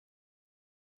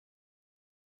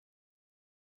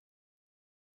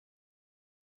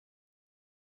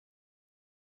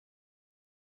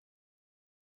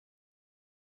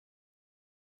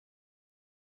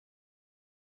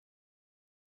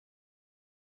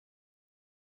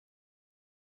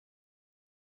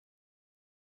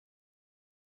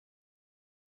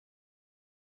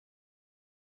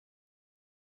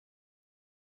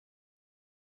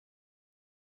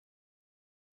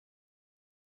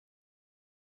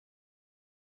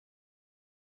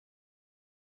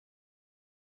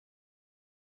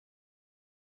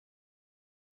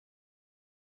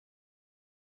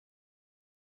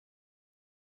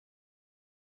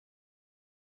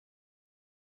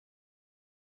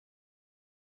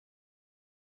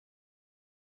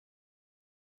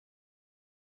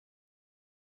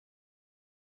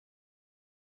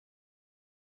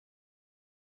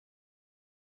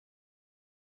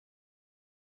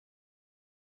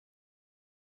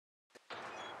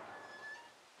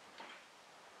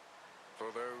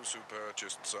For those who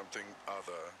purchased something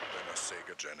other than a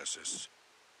Sega Genesis.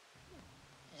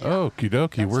 Okie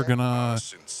dokie, we're gonna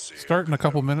Sincere start in a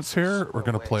couple minutes condolences. here. We're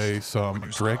gonna play some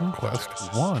Dragon Quest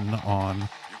 1 on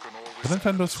the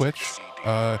Nintendo Switch.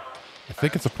 I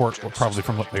think it's a port probably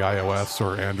from like the iOS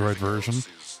or Android version.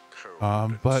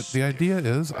 But the idea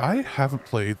is I haven't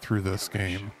played through this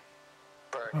game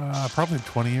probably in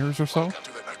 20 years or so.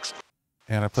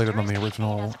 And I played it on the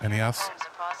original NES.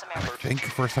 And I think the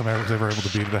first time I was ever able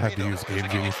to beat it, I had to use Game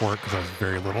Genie for it because I was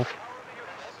very little.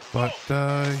 But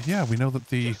yeah, we know that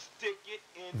the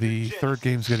third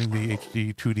game's getting the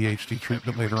HD 2D HD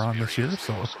treatment later on this year,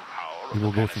 so we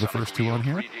will go through the first two on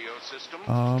here.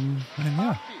 And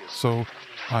yeah, so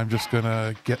I'm just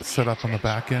gonna get set up on the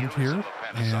back end here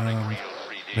and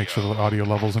make sure the audio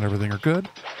levels and everything are good.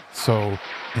 So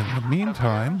in the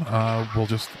meantime, we'll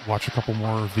just watch a couple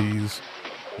more of these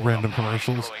random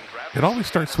commercials. It always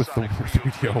starts with the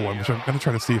 3DO one, which I'm gonna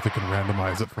try to see if it can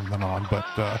randomize it from then on, but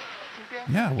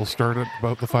yeah, we'll start at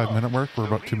about the 5-minute mark. We're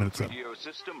about 2 minutes in.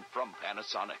 System from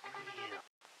Panasonic.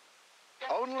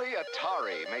 Only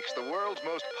Atari makes the world's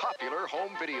most popular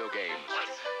home video games.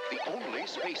 The only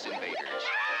Space Invaders.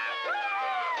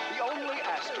 The only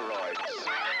Asteroids.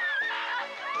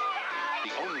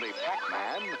 The only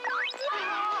Pac-Man.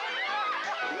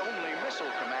 The only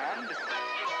Missile Command.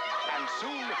 And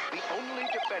soon, the only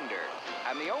Defender.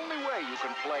 And the only way you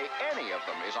can play any of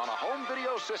them is on a home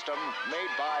video system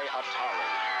made by Atari.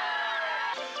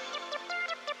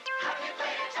 Have you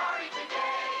played Atari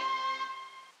today?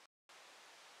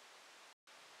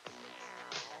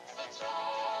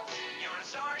 You're a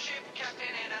starship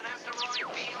captain in an asteroid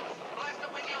field. Blast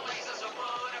away your lasers or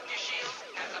put up your shield.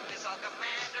 As a missile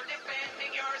commander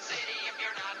defending your city. If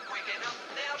you're not quick enough,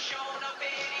 they'll show no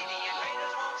pity. The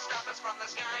invaders won't stop us from the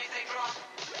skies they drop.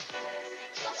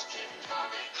 Just keep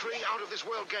coming. 3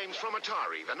 out-of-this-world games from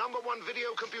Atari, the #1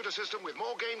 video computer system with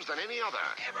more games than any other.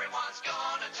 Everyone's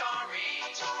gone Atari.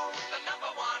 The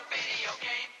 #1 video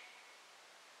game.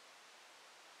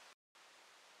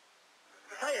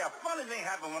 Hey, a funny thing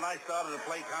happened when I started to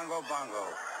play Congo Bongo.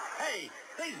 Hey,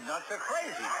 these nuts are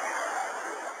crazy.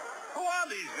 Who are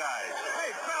these guys?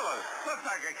 Hey, fellas, let's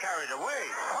not get carried away.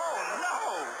 Oh,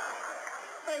 no.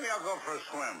 Maybe I'll go for a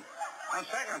swim. On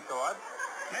second thought,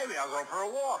 maybe I'll go for a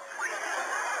walk.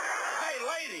 Hey,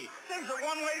 lady, there's a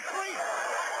one-way street.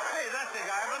 Hey, that's the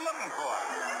guy I've been looking for.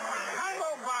 Congo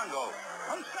Bongo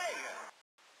from Sega.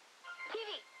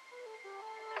 TV.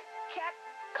 Check.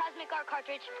 Cosmic Arc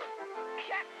cartridge.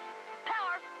 Check.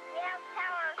 Power. Yeah,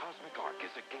 power. Cosmic Arc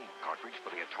is a game cartridge for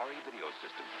the Atari video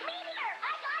system. Meteor!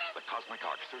 I got it! The Cosmic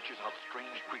Arc searches out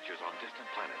strange creatures on distant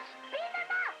planets. Beam them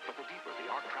up! But the deeper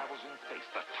the arc travels in space,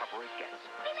 the tougher it gets.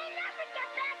 We may never get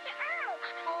back to Earth!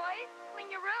 Boys, clean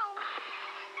your room.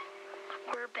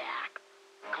 We're back.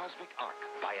 Cosmic Arc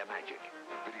by Magic.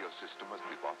 Video system must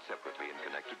be bought separately and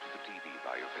connected to the TV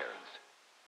by your parents.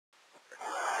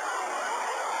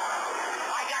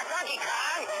 I got Donkey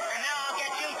Kong, and now I'll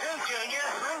get you too, Junior.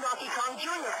 I'm Donkey Kong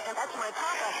Jr., and that's my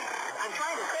papa. I'm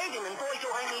trying to save him, and boy, do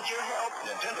I need your help.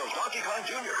 Nintendo's Donkey Kong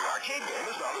Jr., the arcade game,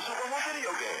 is now the Super Home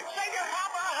video game. Save your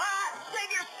papa, huh?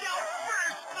 Save yourself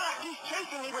first! He's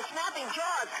chasing me with snapping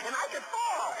jaws, and I could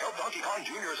fall. Help Donkey Kong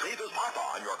Jr. save his papa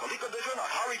on your ColecoVision,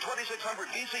 Atari 2600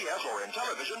 VCS, or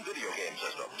Intellivision video game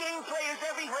system. Game players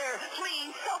everywhere.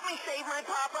 Please, help me save my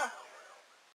papa.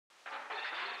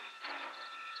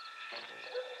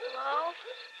 Hello?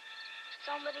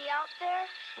 Somebody out there?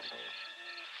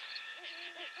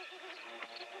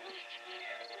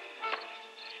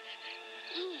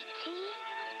 E.T.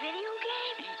 Video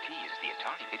game? E.T. is the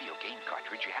Atari video game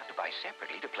cartridge you have to buy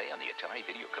separately to play on the Atari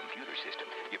video computer system.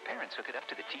 Your parents hook it up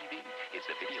to the TV. It's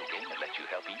the video game that lets you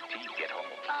help E.T. get home.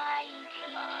 Bye,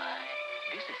 E.T.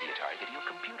 This is the Atari video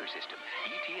computer system.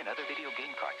 E.T. and other video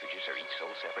game cartridges are each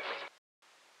sold separately.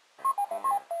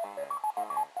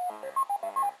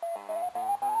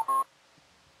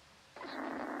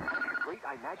 Great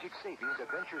iMagic Savings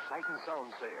Adventure Sight and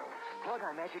Sound Sale. Plug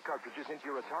iMagic cartridges into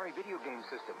your Atari video game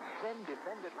system. Then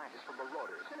defend Atlantis from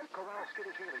marauders. Corral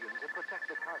skittish aliens and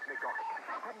protect the Cosmic Arc.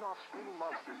 Head off screaming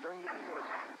monsters during the evil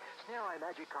attack. Snare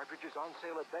iMagic cartridges on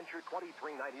sale Adventure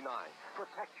 $23.99.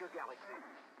 Protect your galaxy.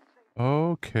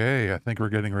 Okay, I think we're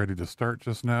getting ready to start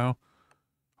just now.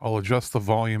 I'll adjust the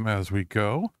volume as we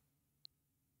go.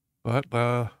 But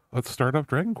let's start up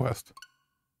Dragon Quest.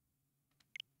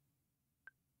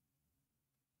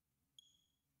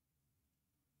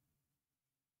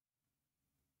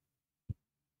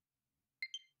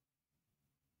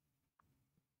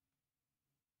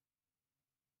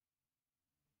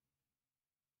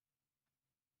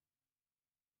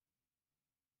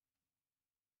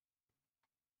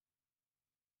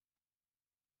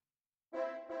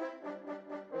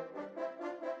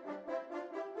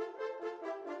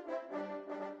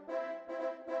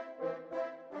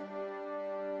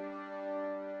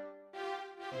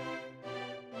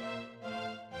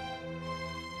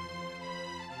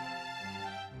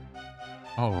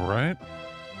 All right.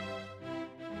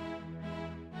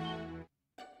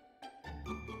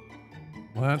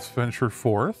 Let's venture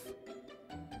forth.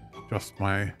 Just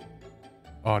my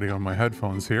audio on my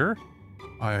headphones here.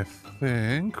 I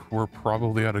think we're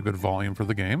probably at a good volume for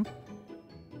the game.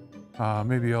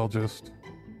 Maybe I'll just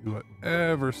do an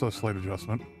ever so slight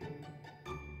adjustment.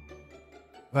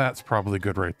 That's probably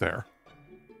good right there.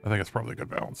 I think it's probably a good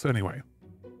balance. Anyway.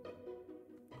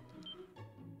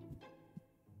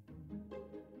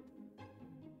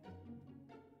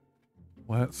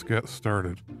 Let's get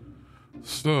started.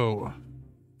 So,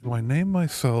 do I name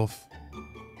myself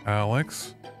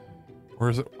Alex?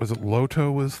 Or was it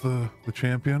Loto was the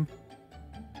champion?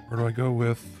 Or do I go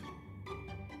with...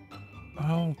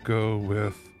 I'll go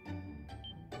with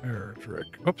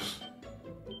Erdrick. Oops.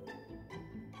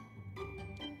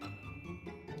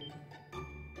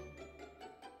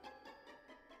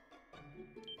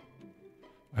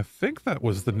 I think that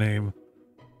was the name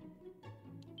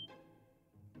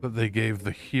that they gave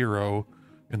the hero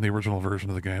in the original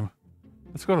version of the game.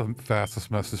 Let's go to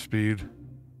fastest message speed.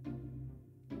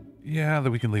 Yeah, that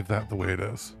we can leave that the way it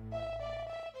is.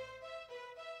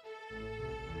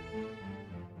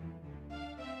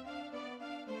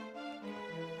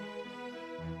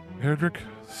 Erdrick,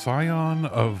 scion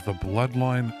of the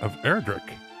bloodline of Erdrick,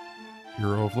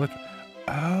 hero of legend.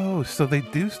 Oh, so they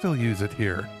do still use it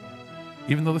here.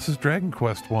 Even though this is Dragon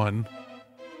Quest 1.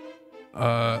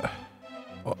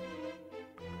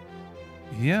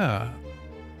 Yeah.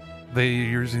 They're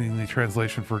using the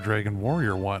translation for Dragon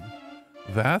Warrior 1.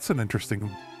 That's an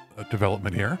interesting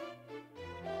development here.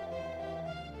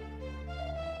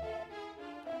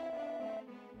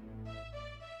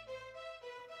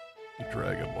 The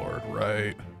Dragon Lord,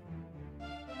 right.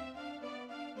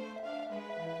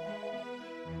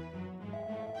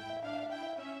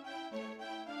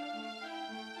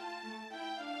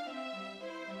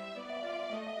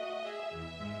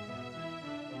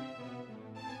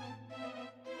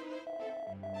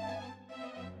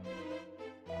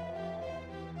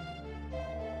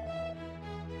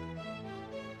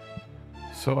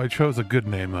 So I chose a good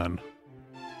name then.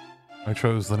 I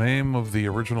chose the name of the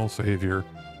original savior,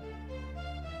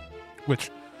 which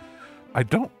I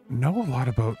don't know a lot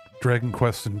about Dragon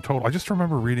Quest in total. I just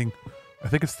remember reading, I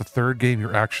think it's the third game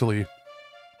you're actually,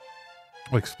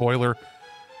 like, spoiler,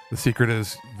 the secret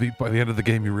is by the end of the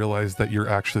game you realize that you're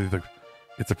actually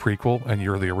it's a prequel and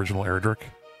you're the original Erdrick.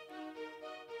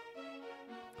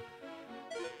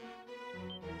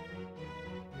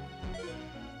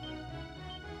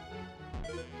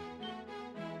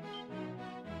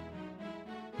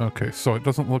 Okay, so it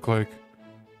doesn't look like...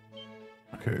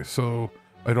 Okay, so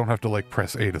I don't have to, like,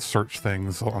 press A to search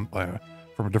things on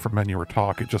from a different menu or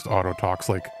talk. It just auto-talks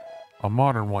like a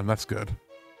modern one. That's good.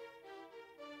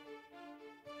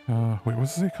 Wait, what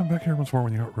does it say? Come back here once more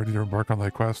when you're ready to embark on thy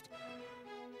quest.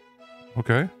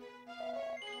 Okay.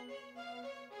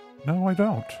 No, I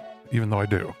don't. Even though I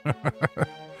do.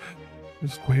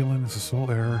 This Gwaelin is the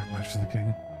sole heir, Majesty of the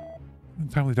King. In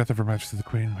the timely death of Her Majesty the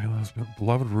Queen, Gwaelin has been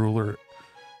beloved ruler.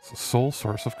 It's a sole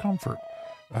source of comfort.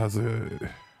 As a...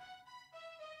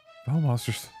 Foul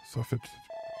monsters suffered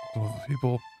some of the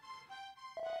people.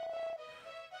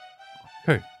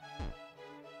 Okay.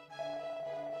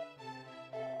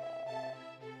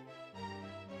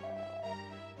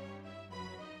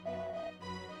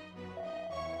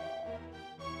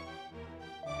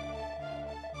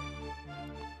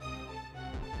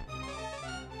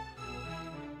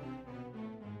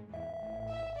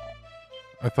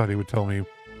 I thought he would tell me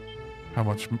how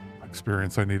much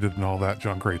experience I needed and all that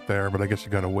junk right there, but I guess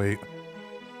you gotta wait.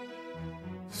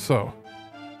 So,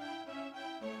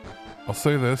 I'll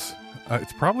say this.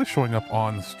 It's probably showing up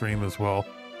on the stream as well,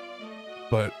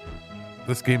 but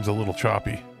this game's a little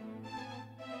choppy.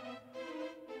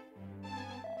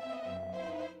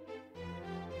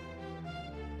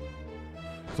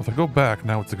 So if I go back,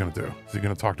 now what's it gonna do? Is he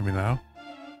gonna talk to me now?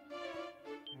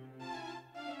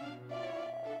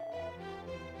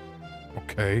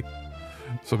 Okay.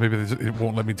 So maybe it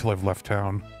won't let me till I've left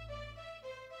town.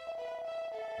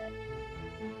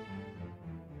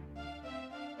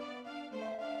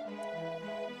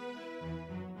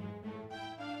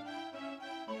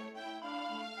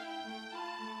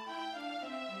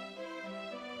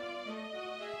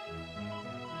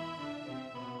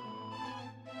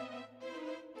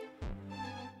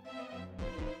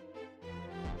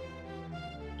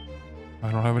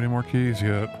 I don't have any more keys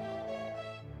yet.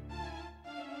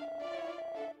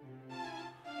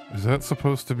 Is that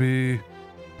supposed to be, is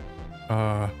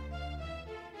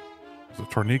it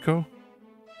Tornico?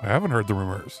 I haven't heard the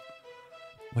rumors.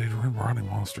 Later in running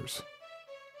monsters.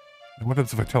 And what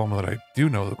if I tell them that I do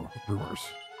know the rumors?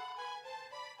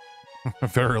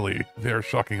 Verily, they are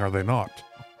shocking, are they not?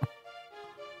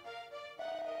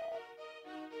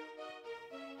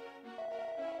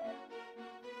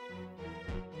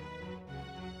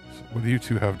 So what do you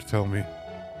two have to tell me?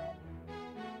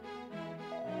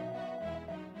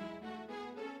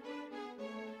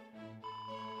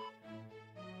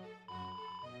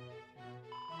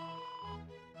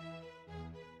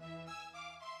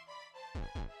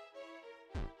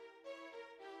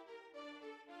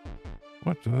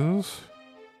 What does?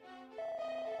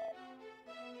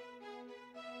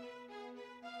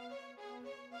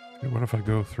 Okay, what if I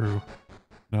go through?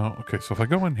 No, okay, so if I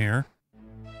go in here.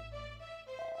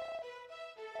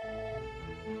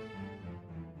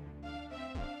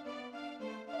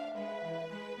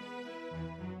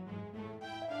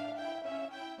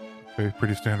 Okay,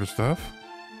 pretty standard stuff.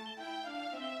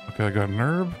 Okay, I got an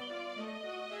herb.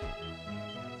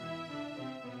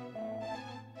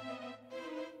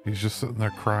 He's just sitting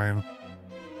there crying.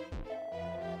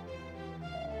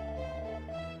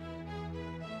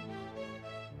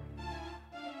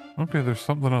 Okay, there's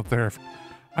something out there.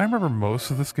 I remember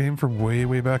most of this game from way,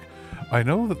 way back. I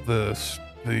know that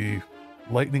the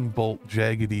lightning bolt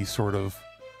jaggedy sort of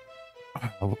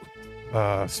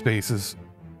space is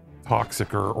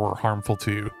toxic or harmful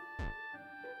to you.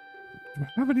 Do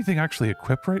I have anything actually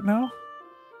equipped right now?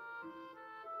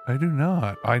 I do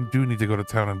not. I do need to go to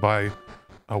town and buy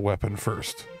a weapon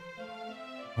first.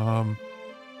 Don't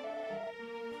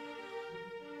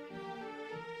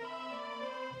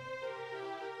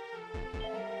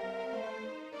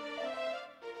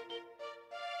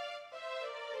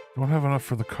have enough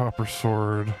for the copper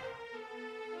sword.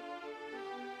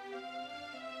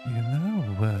 You know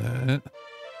what?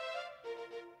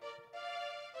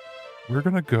 We're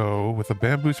gonna go with a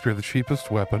bamboo spear, the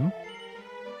cheapest weapon.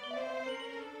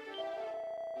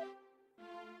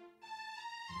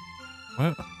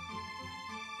 What?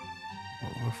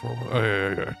 Oh,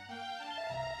 yeah.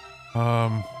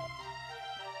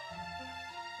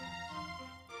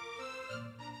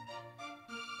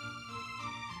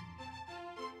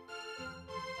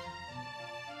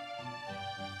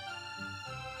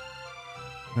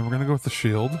 Then we're gonna go with the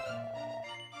shield. Do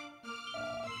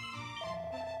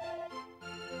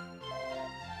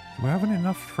I have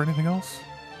enough for anything else?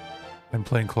 I'm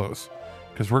playing close.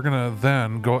 Because we're gonna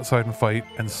then go outside and fight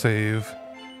and save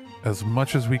as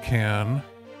much as we can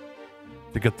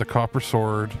to get the copper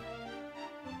sword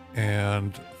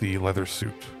and the leather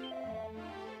suit.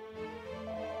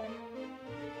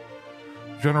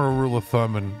 General rule of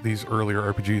thumb in these earlier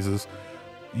RPGs is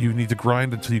you need to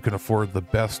grind until you can afford the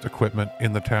best equipment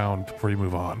in the town before you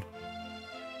move on.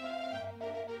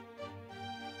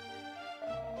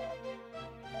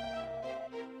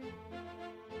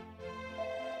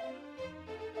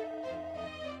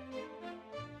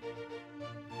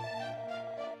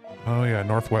 Oh yeah,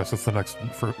 Northwest, that's the next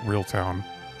for real town.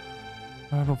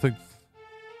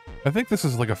 I think this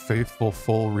is like a faithful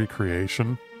full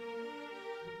recreation.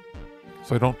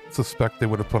 So I don't suspect they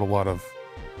would have put a lot of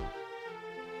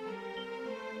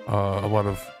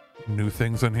new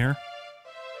things in here.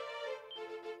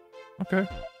 Okay.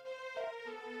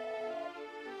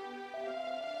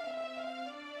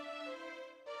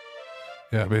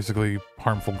 Yeah, basically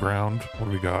harmful ground. What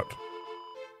do we got?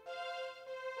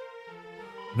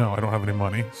 No, I don't have any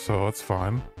money, so that's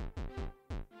fine.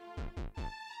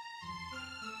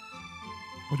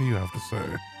 What do you have to say?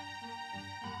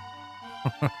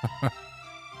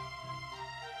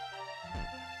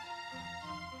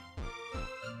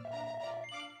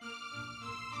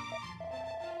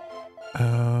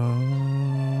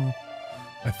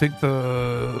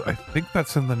 I think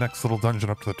that's in the next little dungeon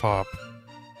up to the top.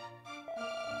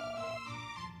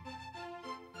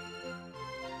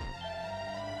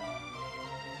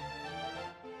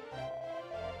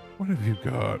 What have you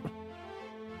got?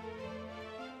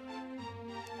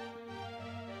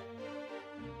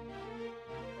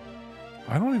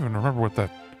 I don't even remember what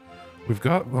that... We've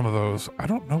got one of those. I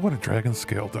don't know what a dragon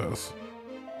scale does.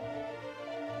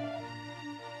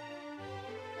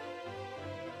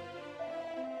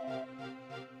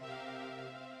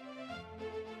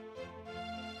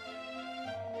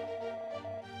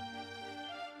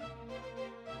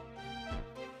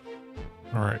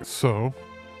 Alright, so...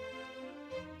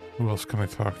 Who else can I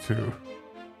talk to?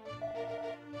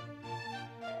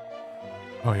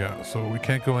 Oh yeah, so we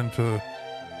can't go into...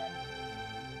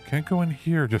 Can't go in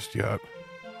here just yet.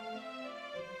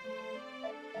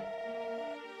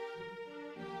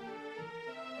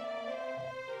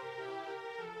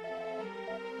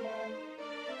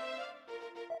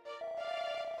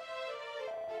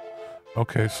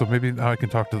 Okay, so maybe now I can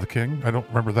talk to the king. I don't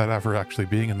remember that ever actually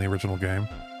being in the original game.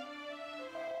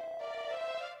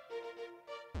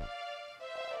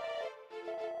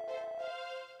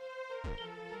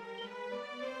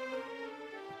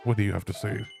 What do you have to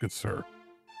say, good sir?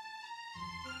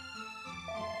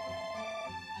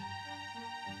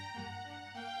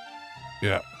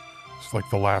 Yeah, it's like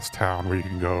the last town where you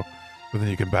can go, but then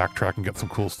you can backtrack and get some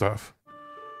cool stuff.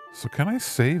 So can I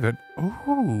save it?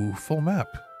 Ooh, full map.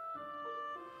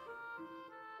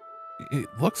 It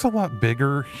looks a lot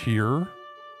bigger here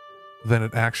than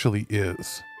it actually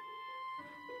is.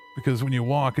 Because when you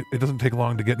walk, it doesn't take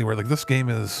long to get anywhere. Like, this game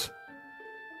is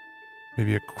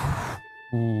maybe a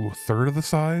third of the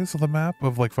size of the map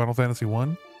of, like, Final Fantasy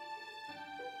 1.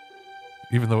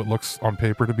 Even though it looks on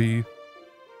paper to be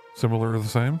similar or the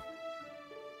same.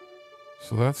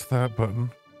 So that's that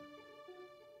button.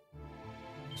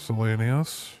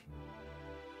 Selenius.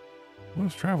 What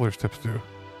does Traveler's Tips do?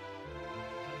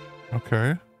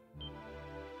 Okay.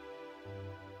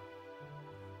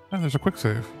 And there's a quick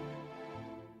save.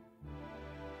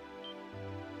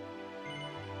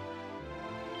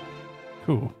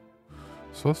 Cool.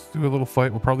 So let's do a little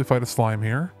fight. We'll probably fight a slime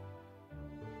here.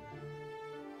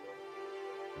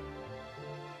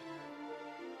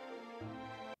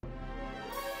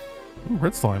 Ooh,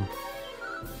 red slime.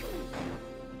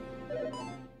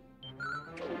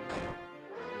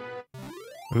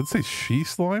 Did it say she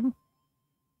slime?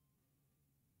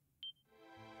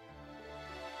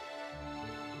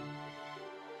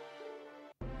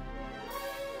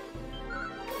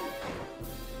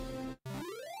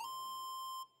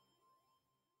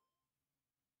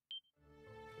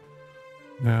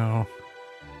 Now,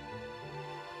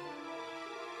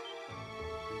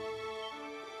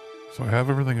 so I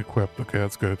have everything equipped. Okay,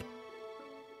 that's good.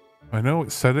 I know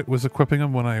it said it was equipping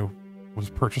them when I was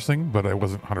purchasing, but I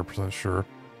wasn't 100% sure.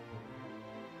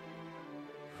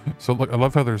 So look, I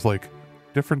love how there's like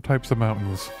different types of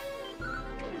mountains.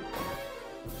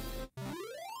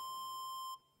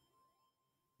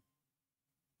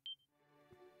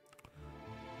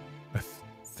 I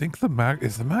think the max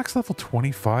is the max level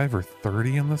 25 or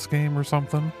 30 in this game or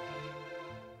something.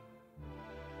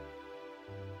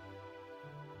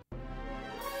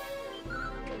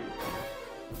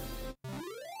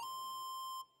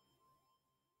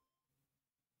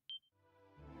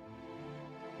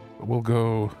 We'll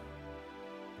go.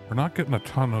 We're not getting a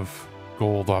ton of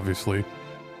gold, obviously,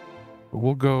 but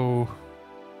we'll go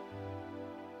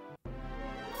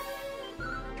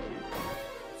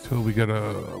till we get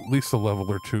at least a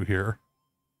level or two here.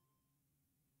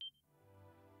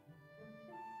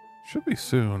 Should be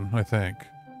soon, I think.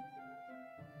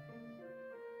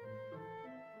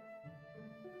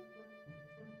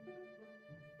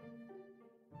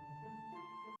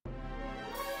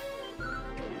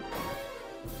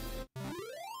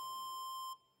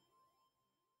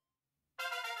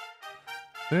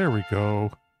 There we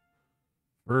go.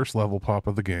 First level pop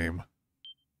of the game.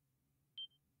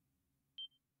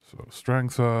 So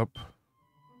strength up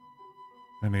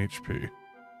and HP.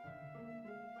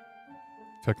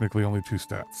 Technically only 2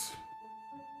 stats.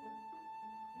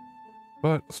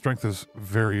 But strength is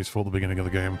very useful at the beginning of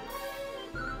the game.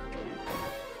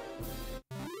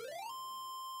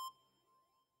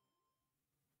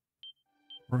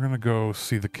 We're gonna go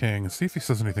see the king and see if he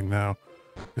says anything now.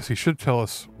 Because he should tell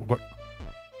us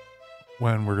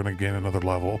when we're gonna gain another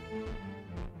level.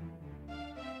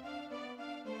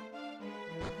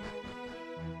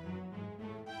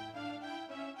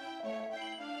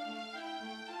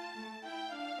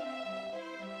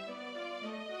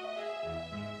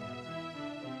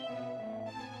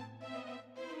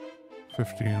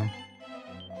 $15.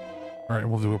 Alright,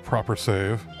 we'll do a proper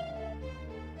save.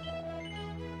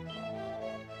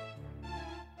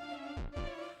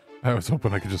 I was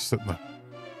hoping I could just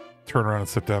turn around and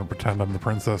sit down and pretend I'm the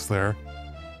princess there.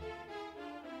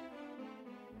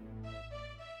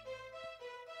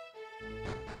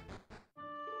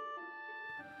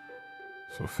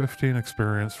 So 15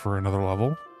 experience for another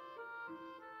level.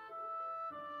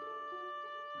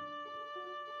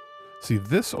 See,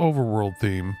 this overworld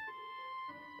theme,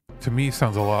 to me,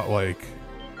 sounds a lot like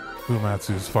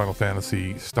Uematsu's Final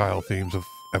Fantasy style themes of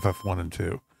FF1 and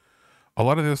 2. A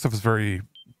lot of this stuff is very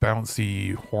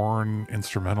bouncy, horn,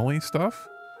 instrumentally stuff.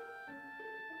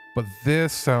 But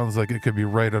this sounds like it could be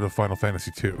right out of Final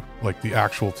Fantasy 2. Like the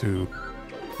actual 2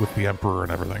 with the Emperor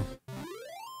and everything.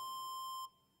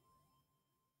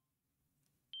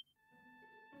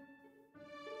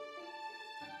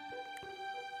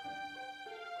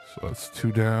 So that's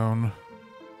 2 down.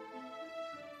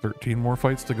 13 more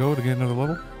fights to go to get another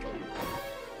level.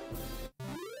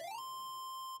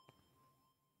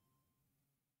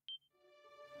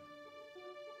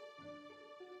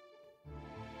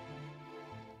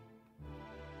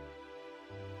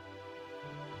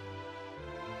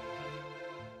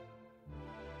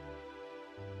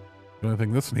 The only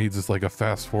thing this needs is like a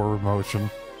fast forward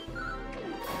motion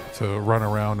to run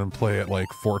around and play at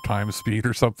like 4 times speed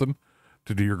or something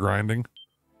to do your grinding.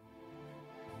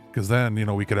 Because then, you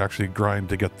know, we could actually grind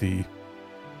to get the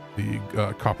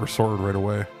copper sword right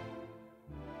away.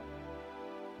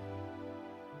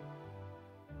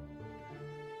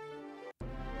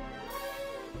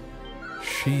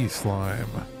 She slime.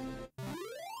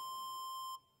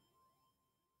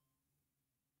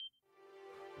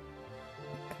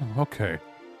 Okay.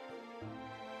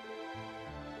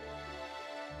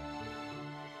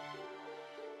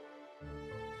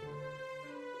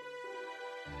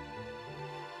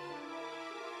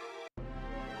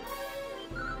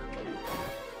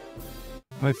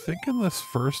 I think in this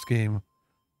first game,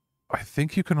 I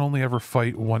think you can only ever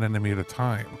fight one enemy at a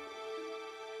time.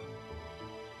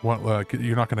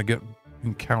 You're not going to get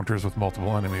encounters with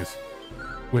multiple enemies,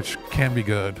 which can be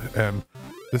good. And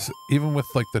this, even with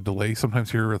like the delay sometimes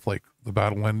here with like the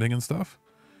battle ending and stuff,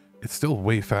 it's still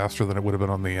way faster than it would have been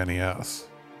on the NES.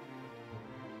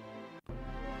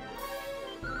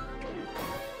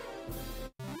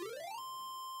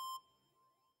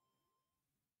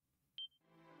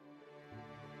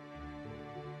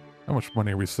 How much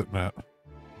money are we sitting at?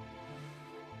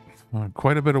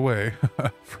 Quite a bit away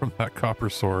from that copper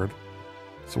sword.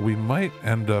 So we might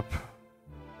end up...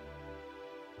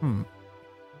 I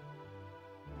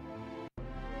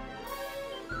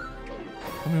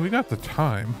mean, we got the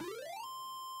time.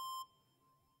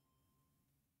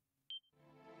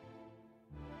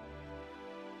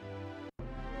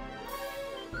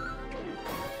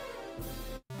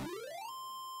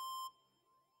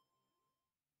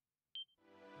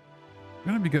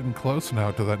 I'm gonna be getting close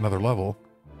now to that another level.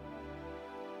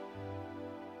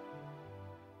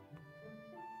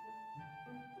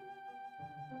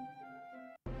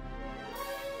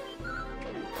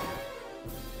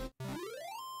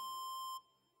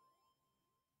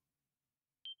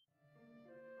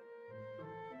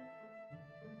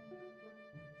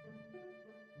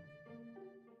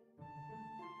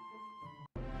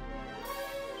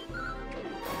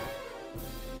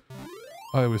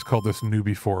 I always call this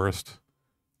newbie forest,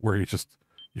 where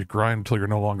you grind until you're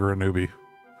no longer a newbie,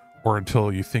 or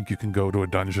until you think you can go to a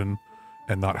dungeon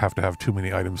and not have to have too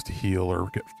many items to heal or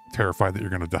get terrified that you're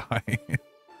going to die.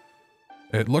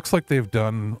 It looks like they've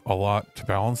done a lot to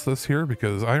balance this here,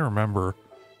 because I remember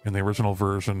in the original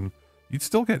version, you'd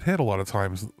still get hit a lot of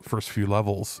times the first few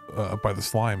levels by the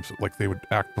slimes, like they would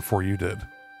act before you did.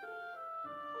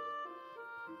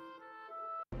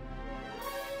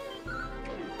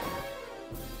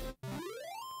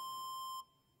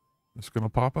 It's gonna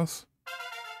pop us?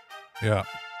 Yeah.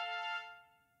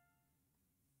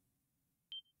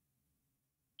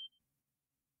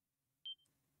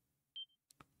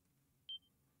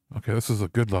 Okay, this is a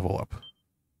good level up.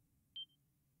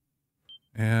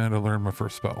 And I learned my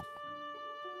first spell.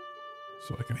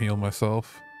 So I can heal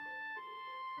myself.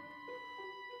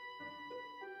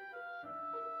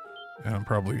 And I'm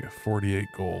probably at 48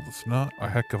 gold. It's not a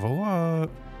heck of a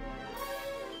lot.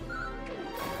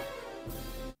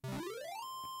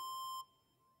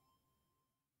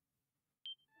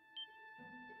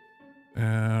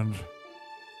 And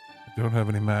I don't have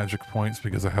any magic points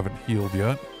because I haven't healed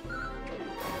yet.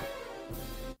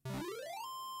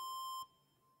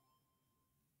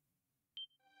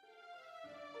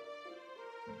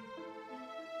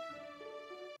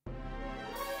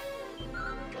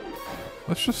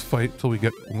 Let's just fight till we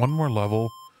get one more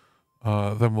level.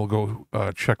 Then we'll go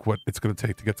check what it's going to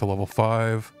take to get to level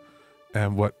 5.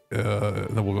 And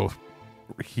then we'll go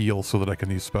heal so that I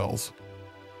can use spells.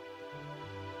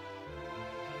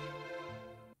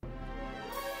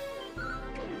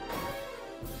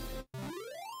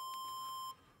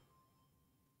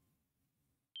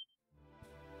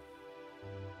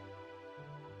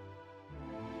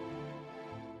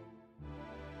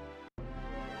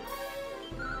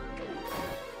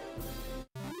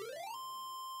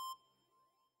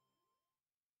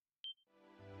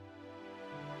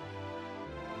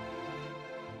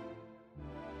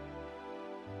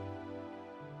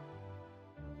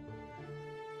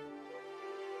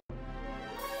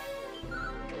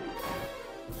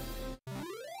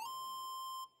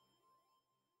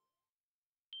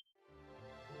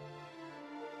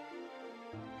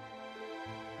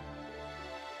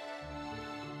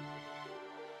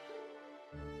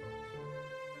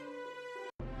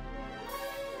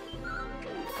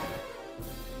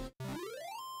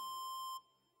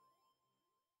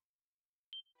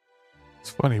 It's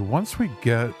funny, once we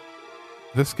get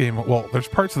this game, well, there's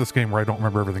parts of this game where I don't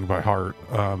remember everything by heart,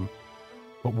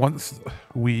 but once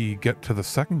we get to the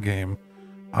second game,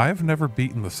 I've never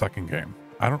beaten the second game.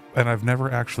 and I've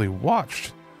never actually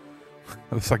watched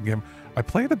the second game. I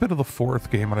played a bit of the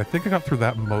fourth game, and I think I got through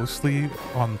that mostly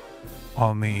on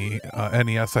the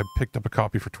NES. I picked up a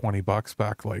copy for $20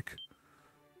 back like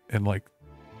in like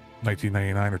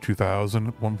 1999 or 2000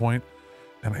 at one point,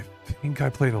 and I think I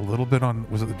played a little bit on,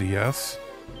 was it the DS?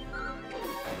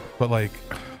 But like,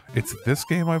 it's this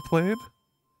game I played.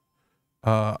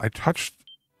 I touched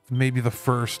maybe the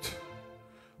first.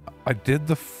 I did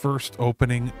the first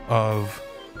opening of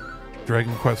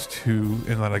Dragon Quest II, and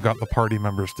then I got the party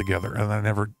members together, and I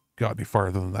never got any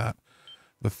farther than that.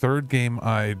 The third game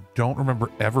I don't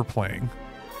remember ever playing.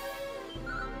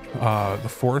 The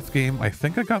fourth game, I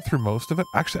think I got through most of it.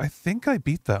 Actually, I think I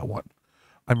beat that one.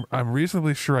 I'm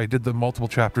reasonably sure I did the multiple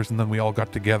chapters, and then we all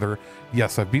got together.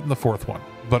 Yes, I've beaten the fourth one,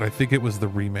 but I think it was the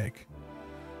remake.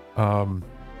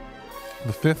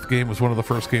 The fifth game was one of the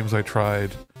first games I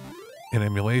tried in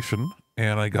emulation,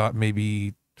 and I got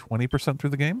maybe 20% through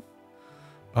the game.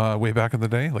 Way back in the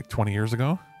day, like 20 years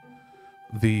ago.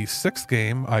 The sixth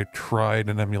game I tried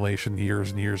in emulation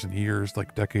years and years and years,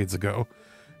 like decades ago,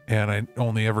 and I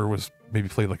only ever maybe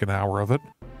played like an hour of it.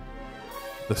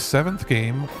 The seventh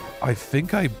game, I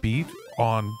think I beat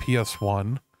on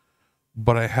PS1,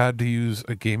 but I had to use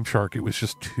a Game Shark. It was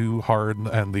just too hard,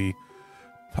 and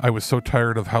I was so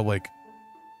tired of how like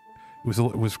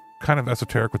it was kind of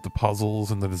esoteric with the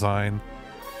puzzles and the design,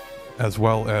 as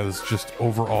well as just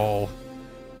overall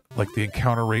like the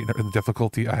encounter rate and the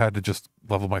difficulty. I had to just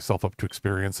level myself up to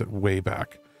experience it way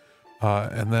back.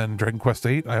 And then Dragon Quest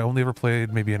VIII, I only ever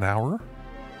played maybe an hour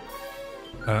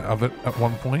of it at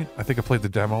one point. I think I played the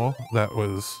demo. That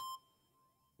was...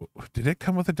 Did it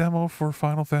come with a demo for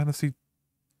Final Fantasy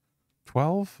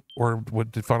 12? Or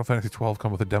did Final Fantasy 12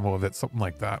 come with a demo of it? Something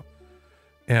like that.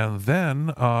 And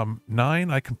then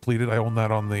 9 I completed. I own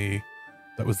that on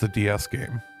that was the DS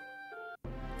game.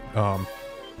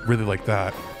 Really like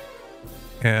that.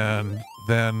 And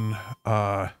then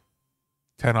 10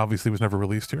 obviously was never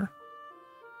released here.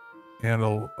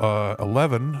 And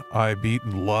 11 I beat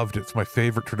and loved. It's my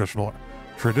favorite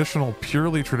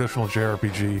purely traditional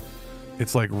JRPG.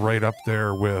 It's like right up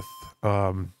there with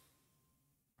of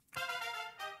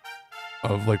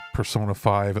like Persona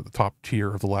 5 at the top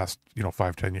tier of the last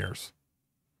 5-10 years.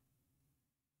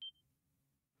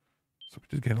 So we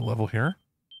did gain a level here.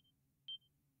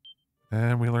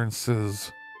 And we learn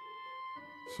Sizz.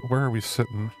 So where are we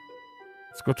sitting?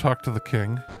 Let's go talk to the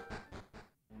king.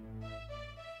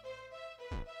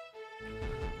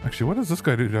 Actually, what does this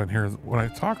guy do down here? When I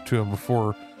talked to him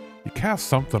before, he cast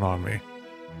something on me.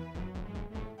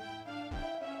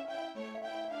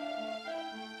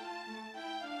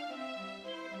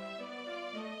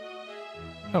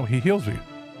 Oh, he heals me.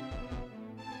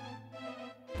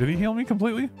 Did he heal me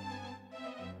completely?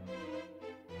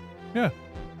 Yeah.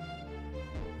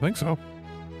 I think so.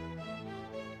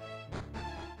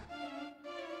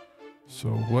 So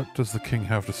what does the king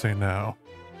have to say now?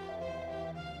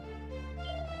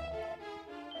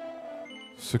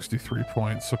 63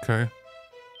 points, okay.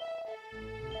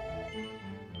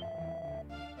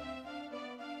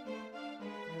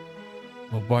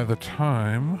 Well, by the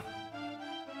time...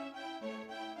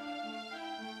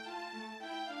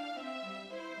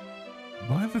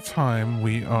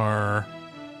 we are...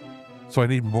 So I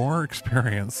need more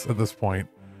experience at this point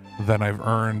than I've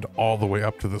earned all the way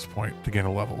up to this point to gain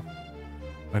a level.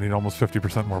 I need almost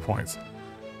 50% more points.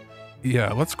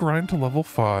 Yeah, let's grind to level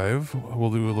 5.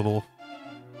 We'll do a little...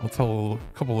 I'll tell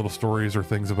a couple little stories or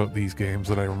things about these games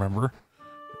that I remember.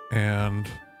 And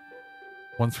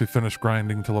once we finish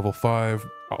grinding to level 5,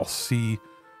 I'll see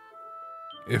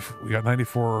if we got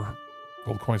 94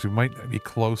 gold coins. We might be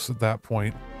close at that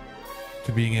point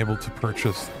to being able to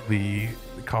purchase the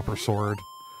copper sword.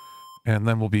 And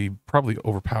then we'll be probably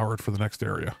overpowered for the next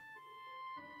area.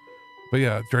 But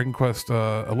yeah, Dragon Quest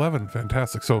 11,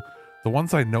 fantastic. So the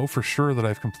ones I know for sure that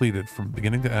I've completed from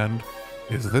beginning to end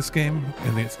is this game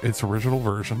in its original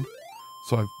version.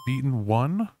 So I've beaten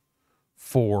 1,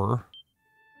 4,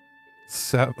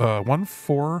 7,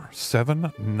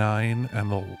 9,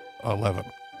 and 11.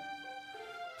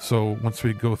 So once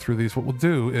we go through these, what we'll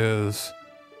do is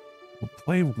we'll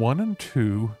play 1 and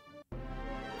 2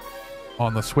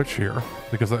 on the Switch here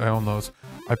because I own those.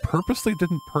 I purposely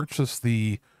didn't purchase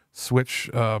the Switch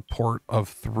port of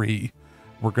 3.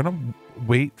 We're gonna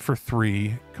wait for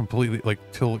 3 completely, like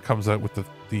till it comes out with the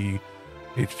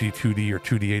HD 2D or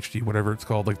 2D HD, whatever it's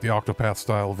called, like the Octopath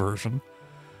style version.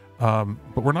 But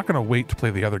we're not gonna wait to play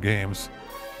the other games.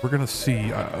 We're gonna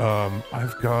see.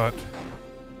 I've got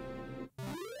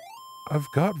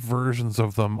versions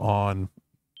of them on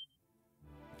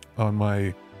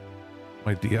my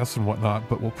my DS and whatnot,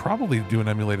 but we'll probably do an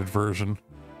emulated version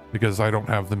because I don't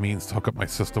have the means to hook up my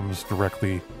systems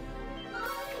directly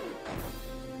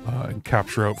and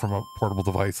capture out from a portable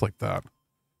device like that,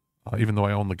 even though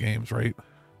I own the games, right?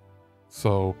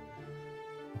 So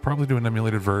I'll probably do an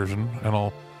emulated version, and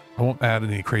I won't add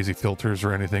any crazy filters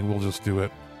or anything. We'll just do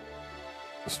it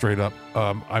straight up.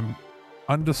 I'm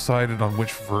undecided on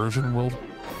which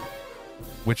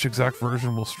exact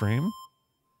version we'll stream.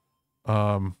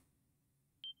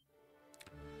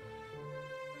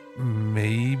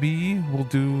 Maybe we'll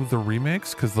do the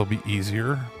remakes because they'll be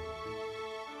easier.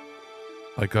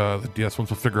 Like the DS ones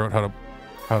will figure out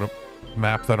how to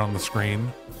map that on the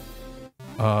screen.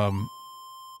 And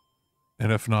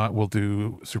if not, we'll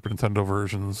do Super Nintendo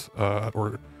versions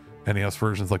or NES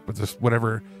versions, but just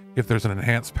whatever. If there's an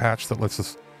enhanced patch that lets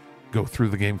us go through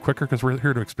the game quicker, because we're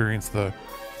here to experience the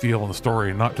feel and the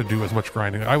story, not to do as much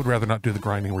grinding. I would rather not do the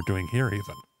grinding we're doing here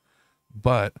even.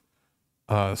 But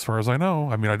as far as I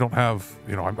know, I mean, I don't have,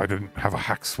 I didn't have a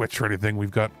hack switch or anything.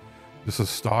 This is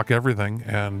stock everything,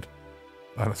 and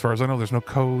as far as I know, there's no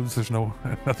codes, there's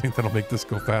nothing that'll make this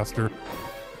go faster.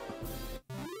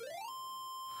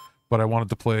 But I wanted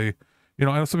to play, I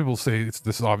know some people say this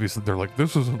is obvious that they're like,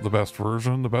 this isn't the best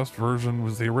version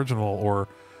was the original, or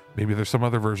maybe there's some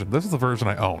other version. This is the version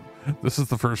I own. This is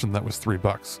the version that was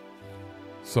 $3.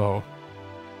 So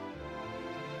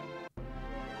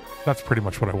that's pretty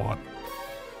much what I want.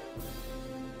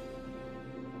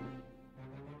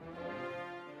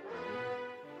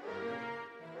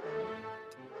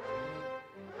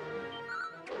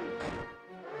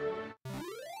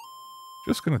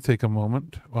 Just going to take a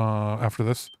moment after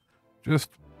this.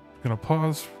 Just going to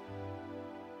pause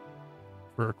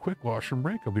for a quick washroom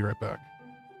break. I'll be right back.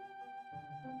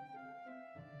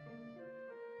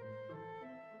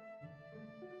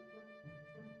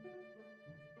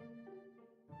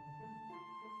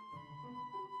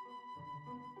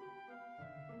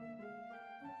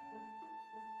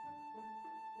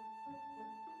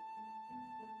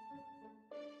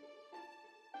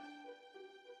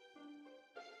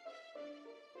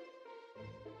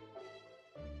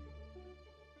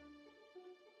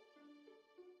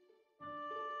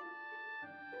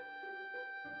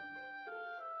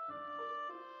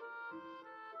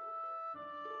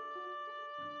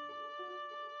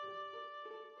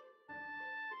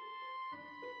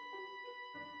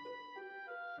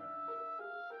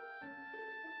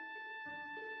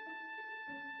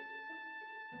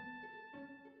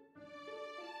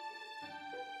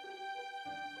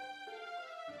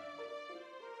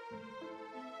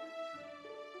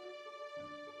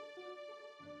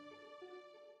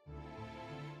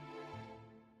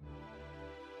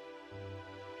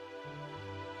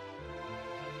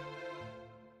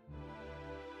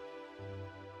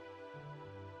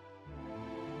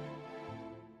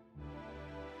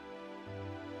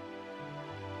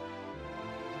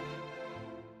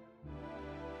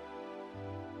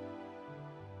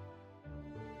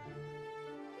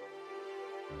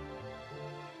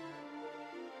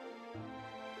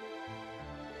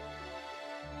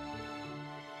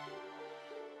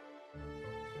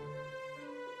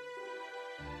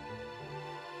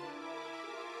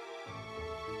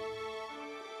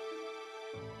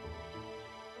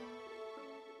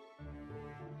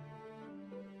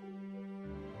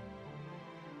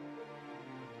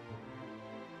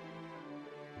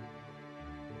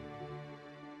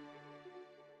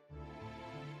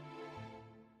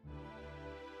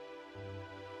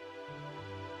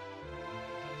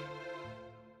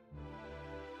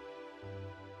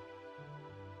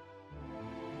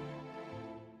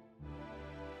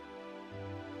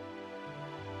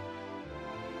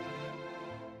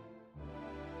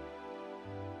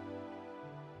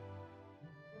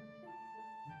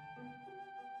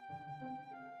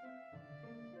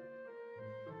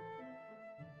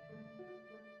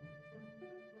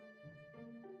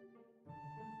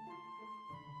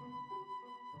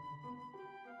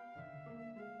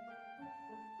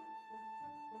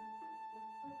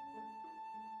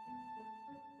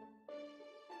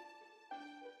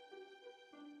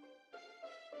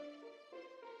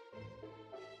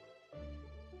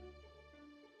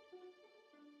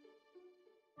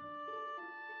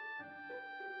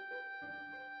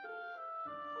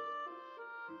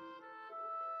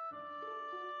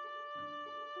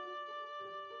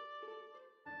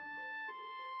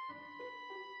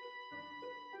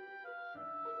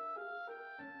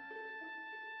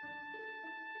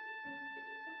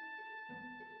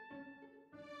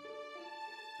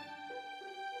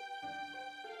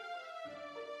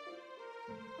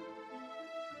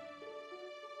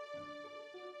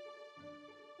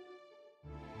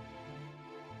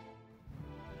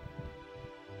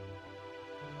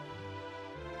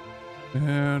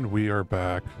 And we are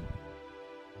back.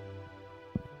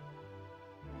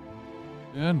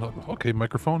 And okay,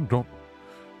 microphone,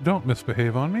 don't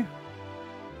misbehave on me.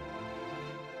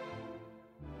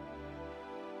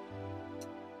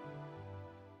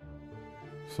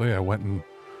 So yeah, I went and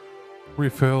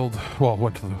refilled, well,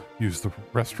 went to use the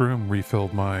restroom,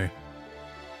 refilled my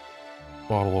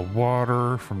bottle of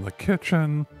water from the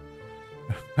kitchen,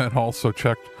 and also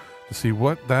checked to see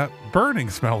what that burning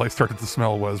smell I started to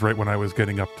smell was right when I was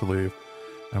getting up to leave.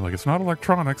 And I'm like, it's not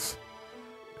electronics.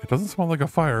 It doesn't smell like a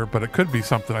fire, but it could be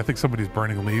something. I think somebody's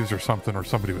burning leaves or something, or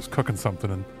somebody was cooking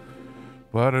something.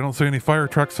 But I don't see any fire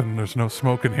trucks, and there's no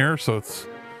smoke in here, so it's,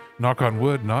 knock on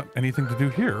wood, not anything to do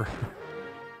here.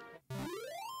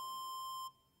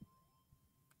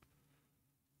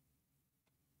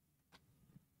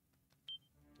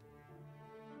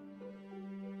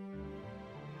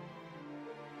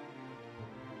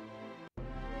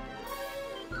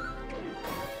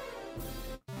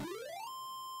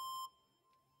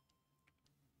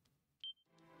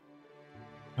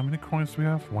 How many coins do we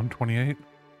have? 128.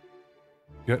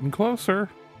 Getting closer.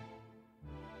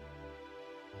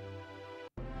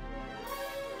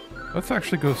 Let's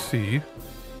actually go see.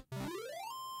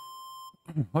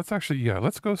 Let's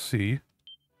go see.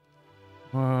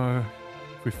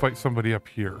 If we fight somebody up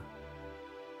here.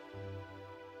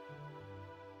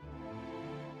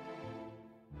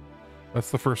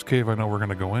 That's the first cave I know we're going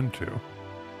to go into.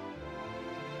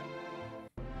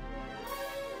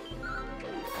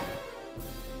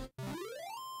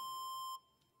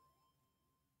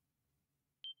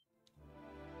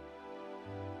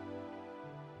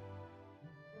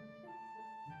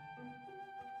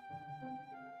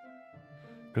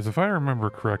 Because if I remember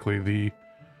correctly,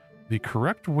 the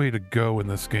correct way to go in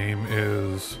this game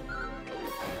is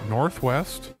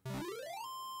northwest,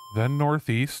 then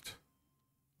northeast,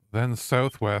 then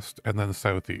southwest, and then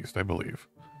southeast, I believe.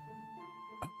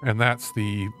 And that's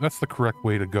the correct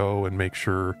way to go and make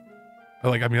sure,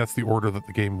 like, I mean, that's the order that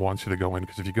the game wants you to go in,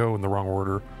 because if you go in the wrong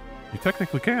order, you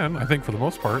technically can, I think, for the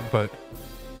most part, but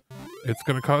it's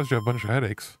going to cause you a bunch of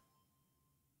headaches.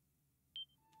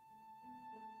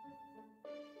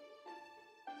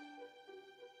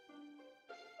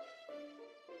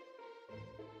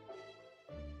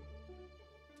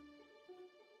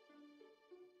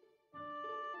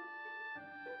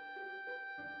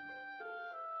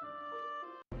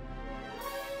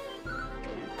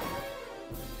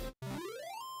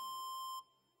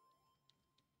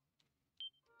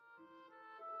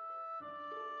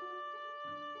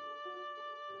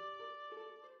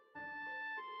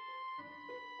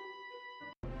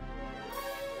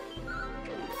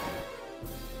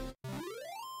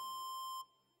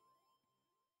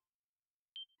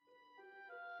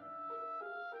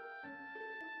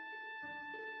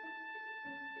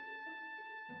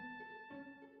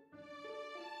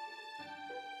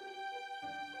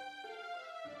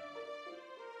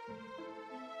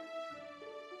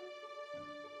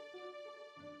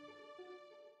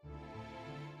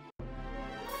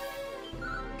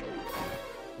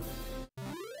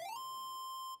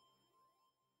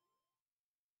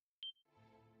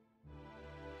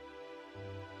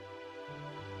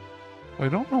 I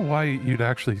don't know why you'd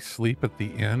actually sleep at the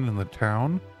inn in the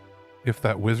town if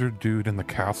that wizard dude in the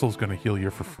castle is going to heal you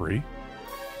for free.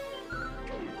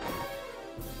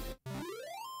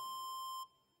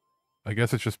 I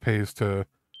guess it just pays to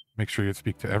make sure you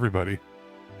speak to everybody.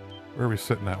 Where are we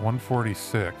sitting at?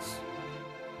 146.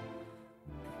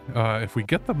 If we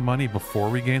get the money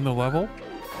before we gain the level,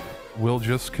 we'll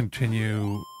just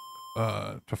continue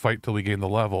to fight till we gain the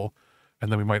level,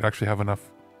 and then we might actually have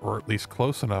enough, or at least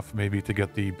close enough, maybe, to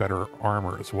get the better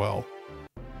armor as well.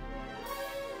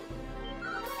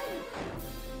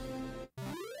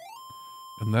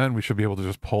 And then we should be able to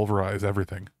just pulverize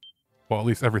everything. Well, at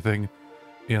least everything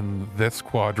in this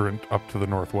quadrant up to the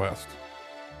northwest.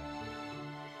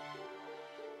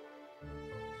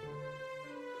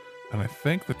 And I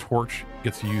think the torch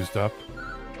gets used up.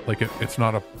 Like, it's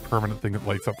not a permanent thing that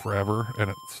lights up forever, and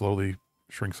it slowly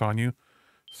shrinks on you.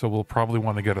 So we'll probably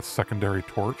want to get a secondary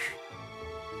torch.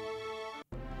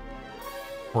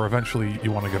 Or eventually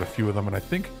you want to get a few of them, and I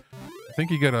think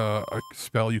you get a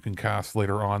spell you can cast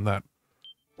later on that...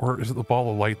 Or is it the ball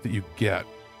of light that you get?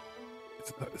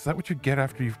 Is that what you get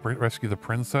after you rescue the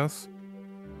princess?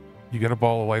 You get a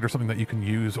ball of light or something that you can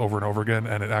use over and over again,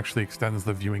 and it actually extends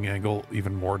the viewing angle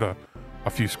even more to a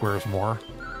few squares more.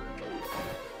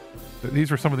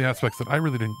 These were some of the aspects that I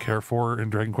really didn't care for in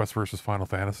Dragon Quest versus Final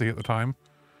Fantasy at the time.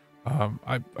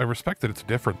 I respect that it's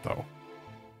different, though.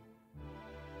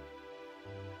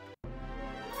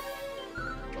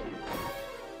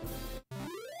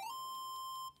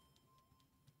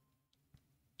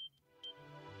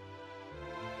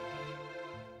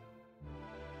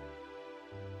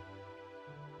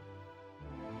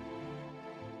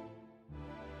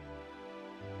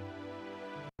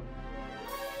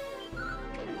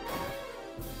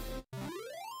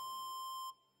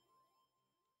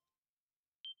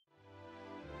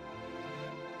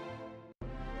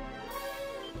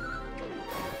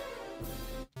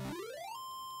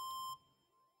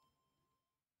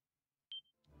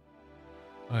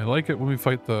 I like it when we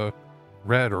fight the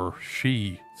red or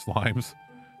she slimes,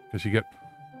 because you get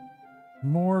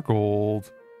more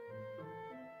gold.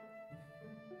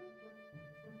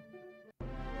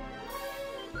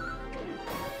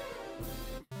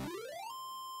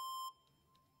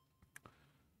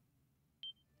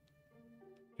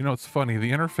 You know, it's funny.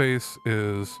 The interface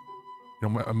is, you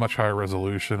know, a much higher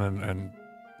resolution and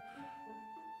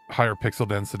higher pixel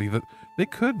density. That they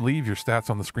could leave your stats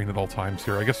on the screen at all times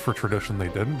here. I guess for tradition they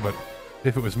didn't, but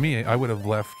if it was me, I would have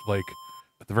left like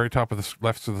at the very top of the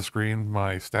left of the screen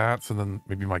my stats, and then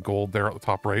maybe my gold there at the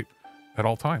top right at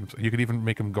all times. You could even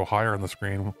make them go higher on the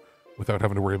screen without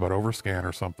having to worry about overscan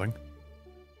or something.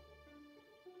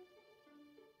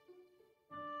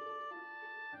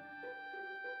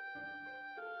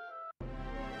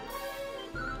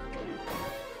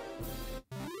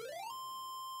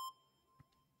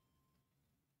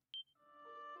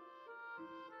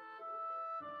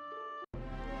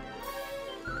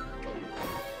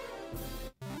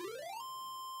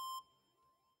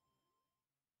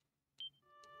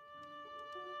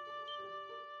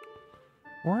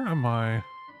 Where am I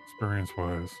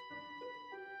experience-wise?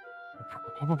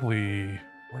 Probably...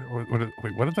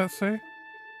 wait, what did that say?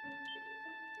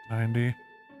 90? I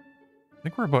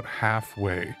think we're about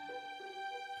halfway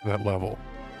to that level.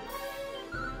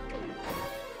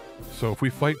 So if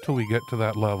we fight till we get to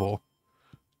that level,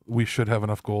 we should have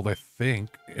enough gold, I think,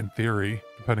 in theory,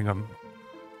 depending on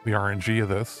the RNG of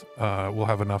this. We'll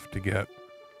have enough to get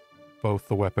both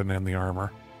the weapon and the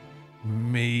armor.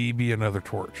 Maybe another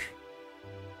torch.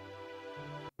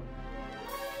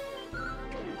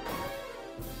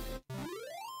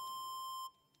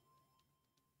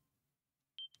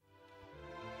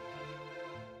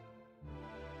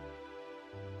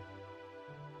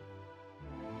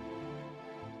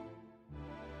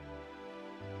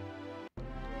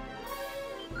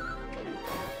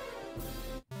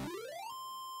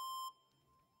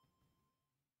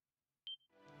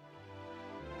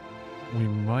 We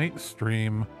might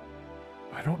stream...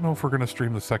 I don't know if we're going to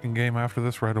stream the second game after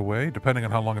this right away, depending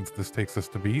on how long this takes us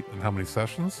to beat and how many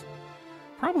sessions.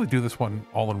 Probably do this one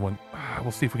all in one...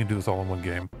 we'll see if we can do this all in one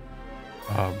game.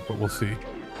 But we'll see.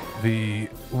 We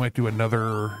might do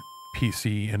another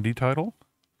PC indie title.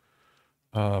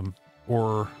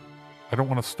 Or I don't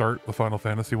want to start the Final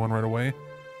Fantasy one right away,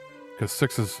 because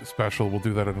 6 is special. We'll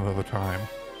do that at another time.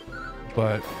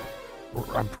 But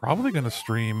I'm probably going to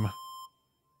stream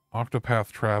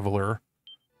Octopath Traveler.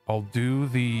 I'll do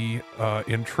the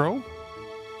intro,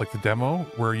 like the demo,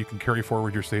 where you can carry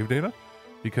forward your save data,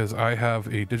 because I have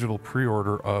a digital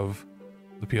pre-order of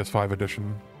the PS5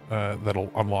 edition that'll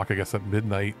unlock, I guess, at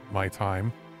midnight my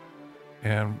time.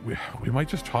 And we might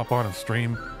just hop on and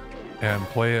stream and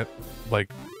play it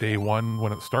like day one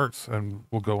when it starts, and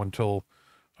we'll go until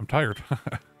I'm tired.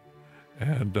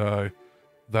 And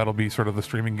that'll be sort of the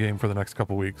streaming game for the next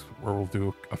couple weeks, where we'll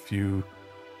do a few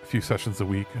sessions a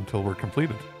week until we're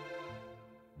completed.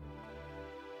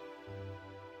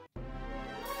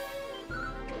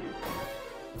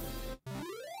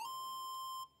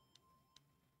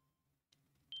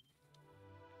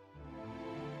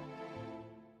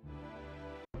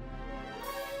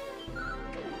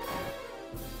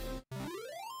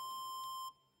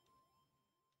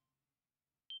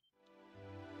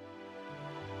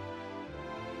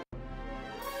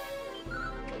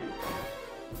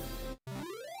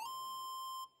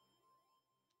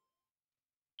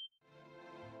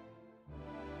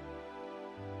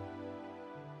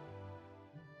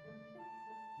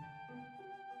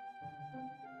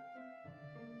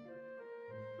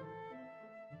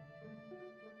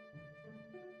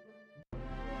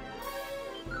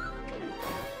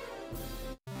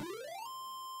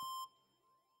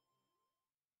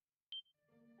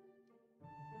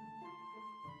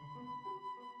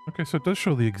 Okay, so it does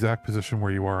show the exact position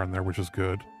where you are on there, which is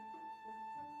good.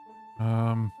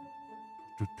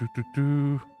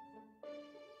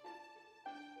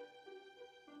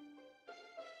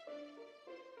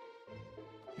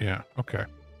 Yeah, okay.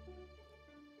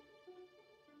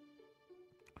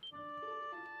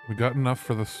 We got enough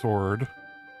for the sword,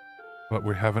 but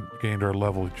we haven't gained our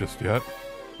level just yet.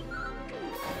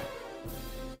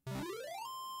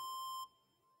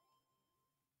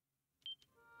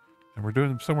 And we're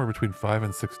doing somewhere between 5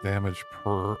 and 6 damage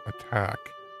per attack.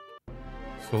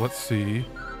 So let's see.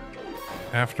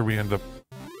 After we end up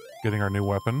getting our new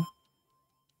weapon,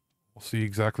 we'll see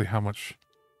exactly how much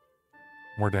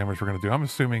more damage we're going to do. I'm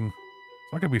assuming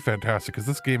it's not going to be fantastic, because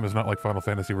this game is not like Final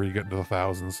Fantasy where you get into the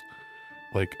thousands.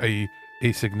 Like, a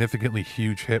significantly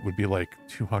huge hit would be like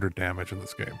 200 damage in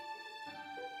this game.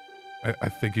 I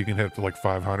think you can hit to like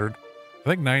 500. I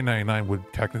think 999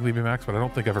 would technically be max, but I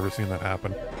don't think I've ever seen that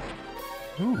happen.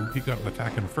 Ooh, he got an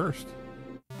attack in first.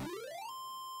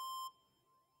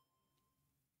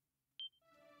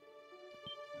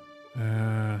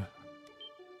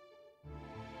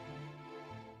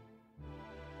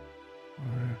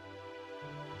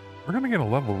 We're gonna get a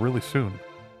level really soon.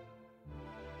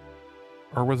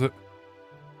 Or was it?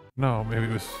 No, maybe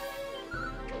it was...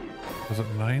 Was it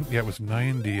 9? Yeah, it was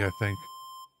 90, I think.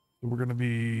 We're gonna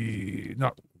be...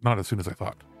 Not as soon as I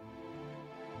thought.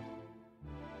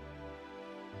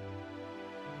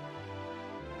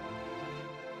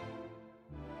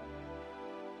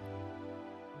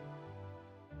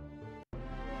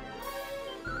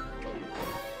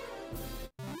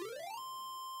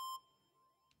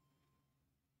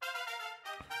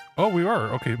 Oh, we are.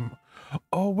 Okay.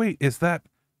 Oh, wait. Is that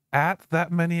at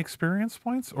that many experience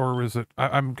points? Or is it...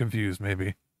 I'm confused,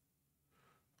 maybe.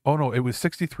 Oh, no. It was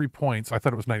 63 points. I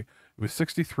thought it was 90. It was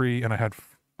 63, and I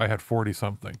had 40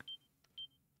 something.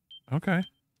 Okay.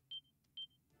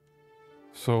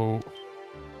 So...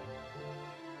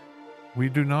 We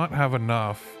do not have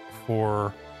enough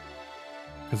for...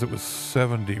 Because it was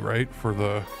 70, right? For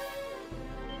the...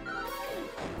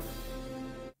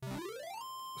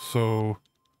 So...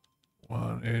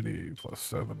 180 plus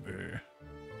 70.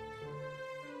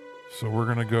 So we're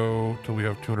gonna go till we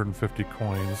have 250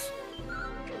 coins.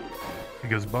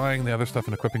 Because buying the other stuff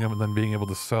and equipping them and then being able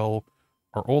to sell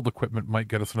our old equipment might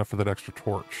get us enough for that extra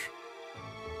torch.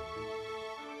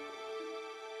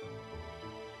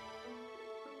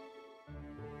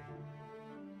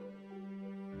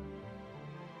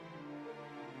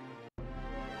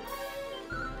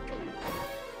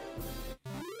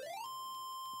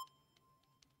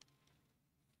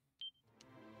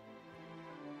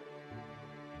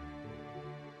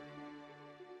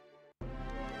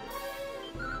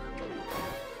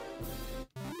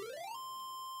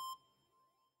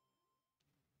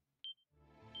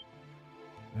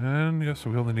 And yeah, so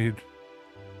we only need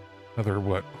another,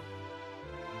 what,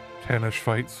 10-ish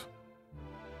fights.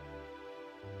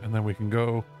 And then we can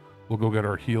go, we'll go get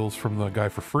our heals from the guy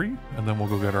for free, and then we'll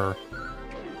go get our...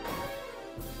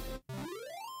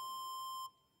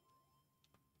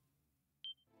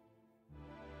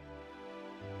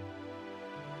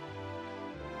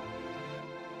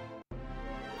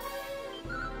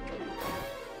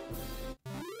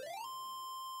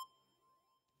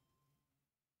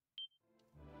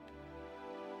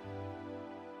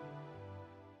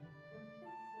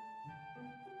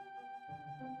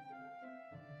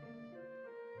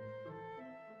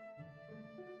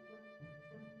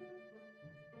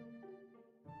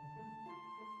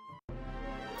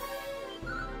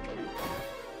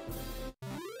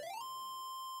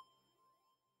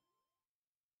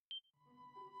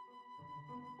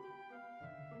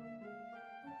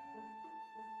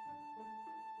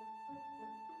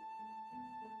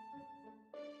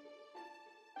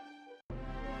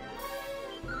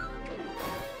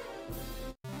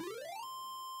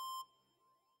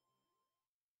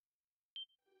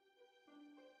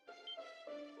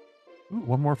 Ooh,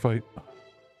 one more fight.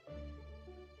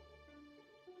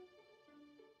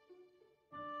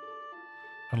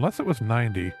 Unless it was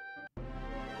 90. If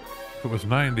it was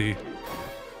 90,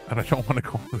 and I don't want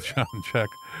to go in the chat and check,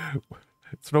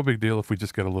 it's no big deal if we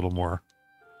just get a little more.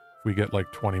 If we get like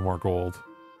 20 more gold.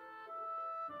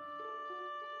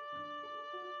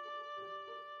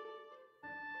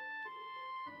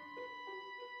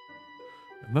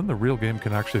 And then the real game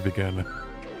can actually begin.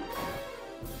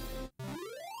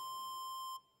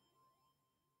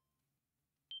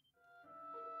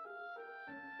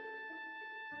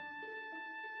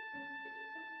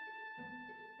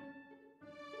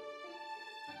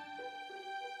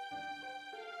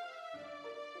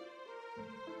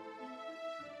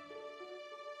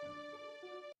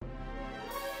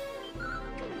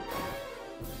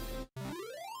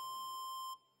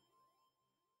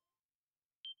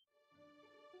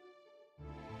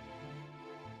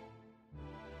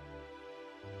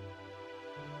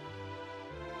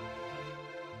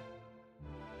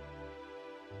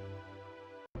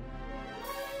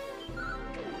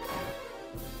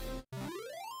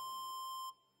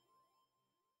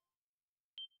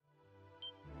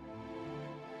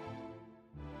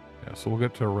 Yeah, so we'll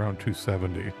get to around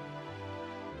 270.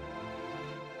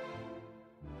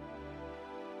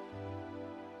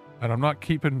 And I'm not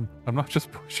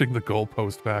just pushing the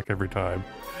goalpost back every time.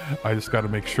 I just got to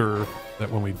make sure that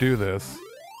when we do this,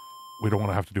 we don't want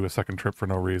to have to do a second trip for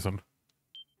no reason.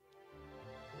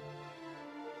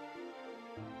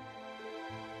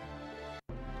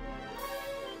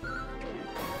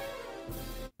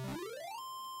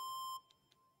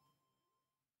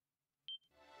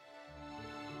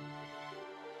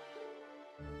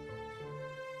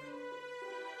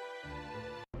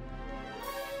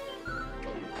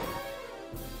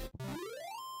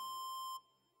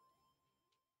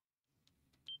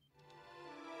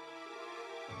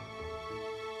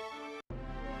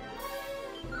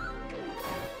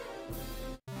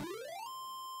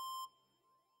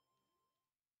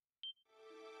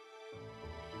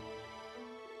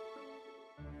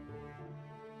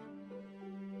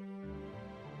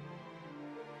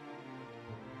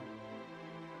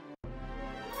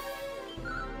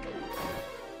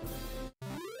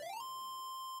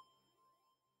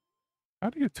 How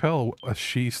do you tell a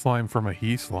she slime from a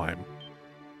he slime?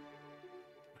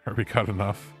 Are we got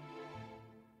enough?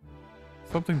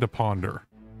 Something to ponder.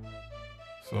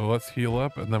 So let's heal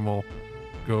up, and then we'll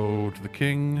go to the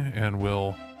king, and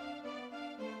we'll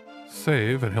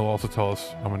save, and he'll also tell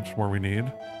us how much more we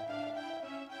need.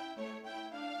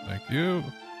 Thank you.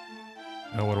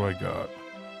 Now what do I got?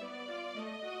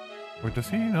 Wait, does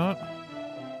he not?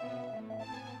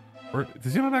 Or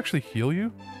does he not actually heal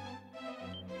you?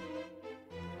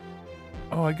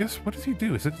 Oh, I guess, what does he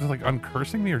do? Is it just like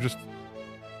uncursing me or just...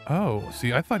 Oh,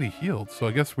 see, I thought he healed, so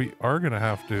I guess we are gonna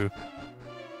have to...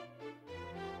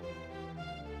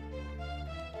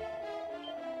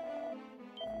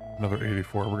 Another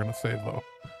 84, we're gonna save though.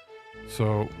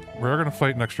 So, we're gonna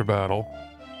fight an extra battle.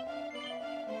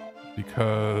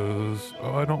 Because...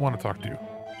 Oh, I don't want to talk to you.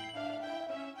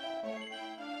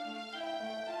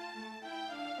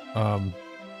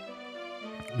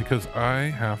 Because I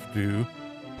have to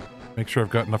make sure I've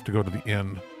got enough to go to the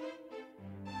inn.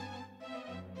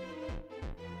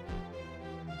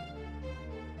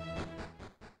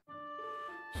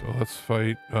 So let's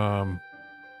fight, let's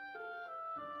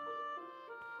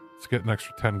get an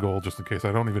extra 10 gold just in case.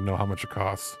 I don't even know how much it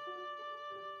costs.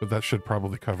 But that should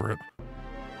probably cover it.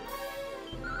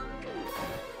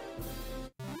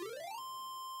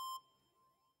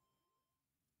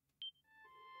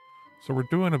 So we're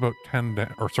doing about 10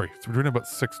 so we're doing about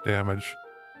 6 damage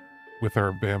with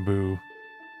our bamboo,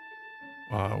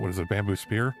 what is it, bamboo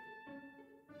spear?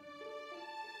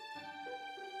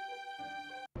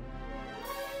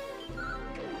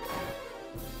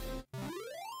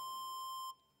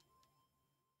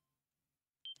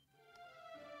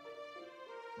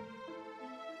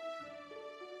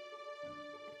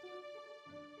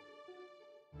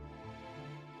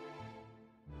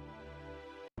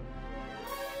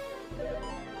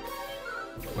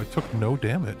 I took no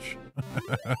damage.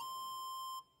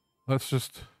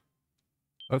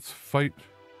 Let's fight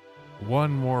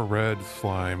one more red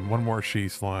slime, one more she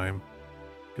slime.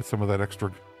 Get some of that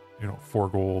extra, 4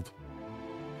 gold.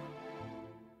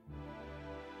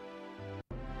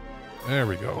 There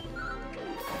we go.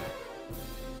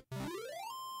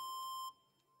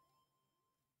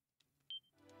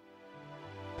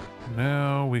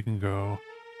 Now we can go.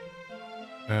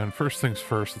 And first things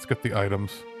first, let's get the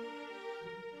items.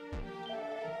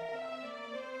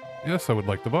 Yes, I would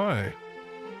like to buy.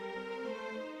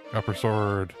 Copper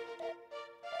sword.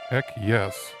 Heck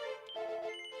yes.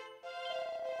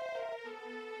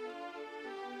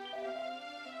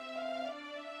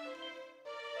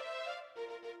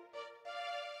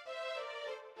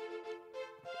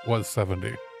 Was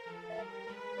 70.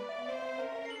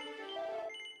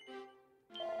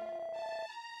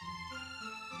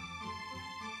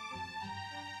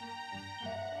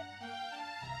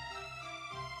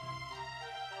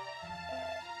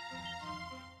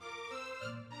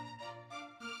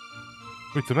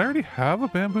 Wait, did I already have a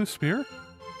bamboo spear?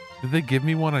 Did they give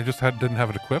me one? I just didn't have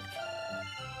it equipped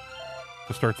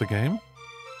to start the game.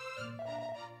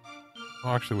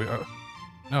 Oh, actually,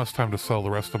 now it's time to sell the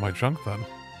rest of my junk then.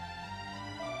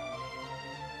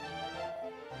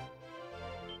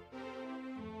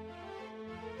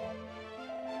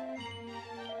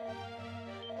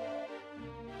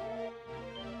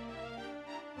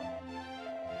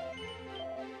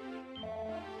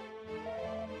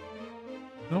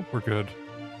 Nope, we're good.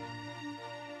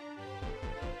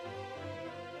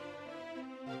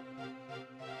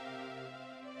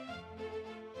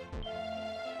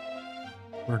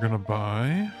 We're gonna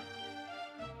buy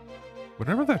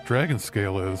whatever that dragon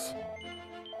scale is.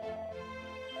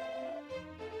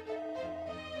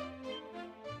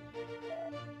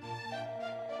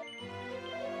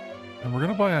 And we're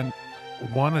gonna buy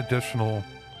one additional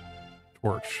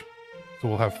torch. So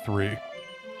we'll have 3.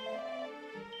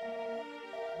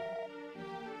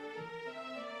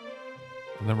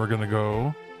 And then we're gonna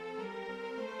go...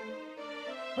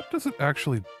 What does it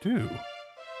actually do?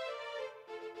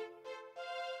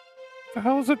 What the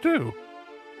hell does it do?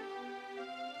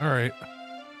 Alright.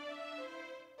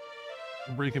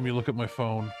 You're making me look at my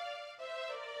phone.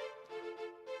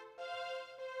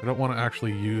 I don't want to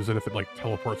actually use it if it,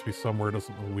 teleports me somewhere. It does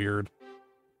something weird.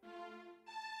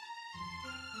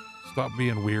 Stop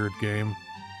being weird, game.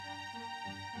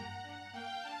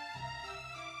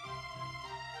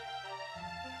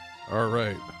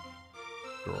 Alright.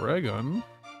 Dragon.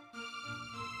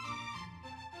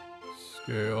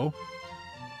 Scale.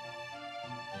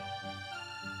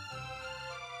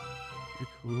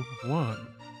 Equal 1.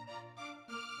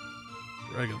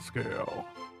 Dragon scale.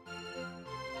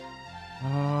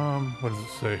 What does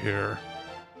it say here?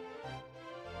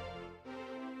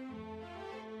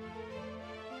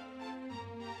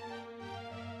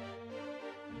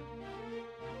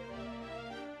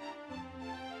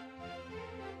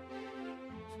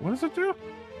 What does it do?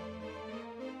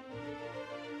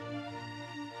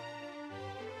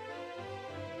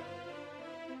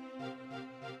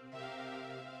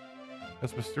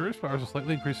 As mysterious powers, it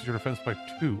slightly increases your defense by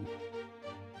 2.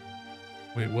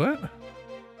 Wait, what?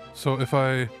 So if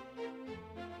I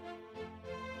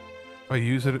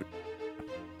use it...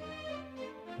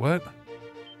 What?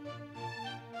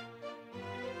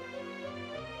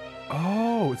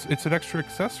 Oh, it's an extra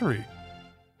accessory.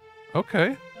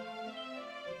 Okay.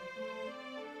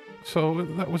 So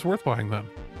that was worth buying then.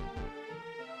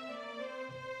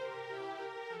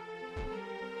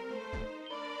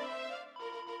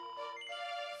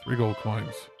 $3 gold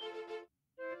coins.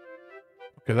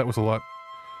 Okay, that was a lot.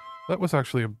 That was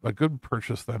actually a good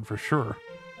purchase then, for sure.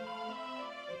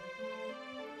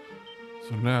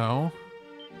 So now,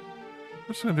 we're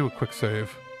just going to do a quick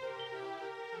save.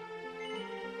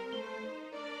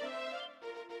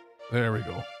 There we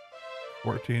go.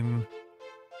 14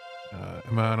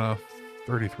 mana,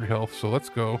 33 health. So let's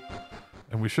go.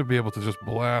 And we should be able to just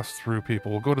blast through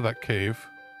people. We'll go to that cave.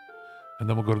 And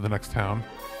then we'll go to the next town.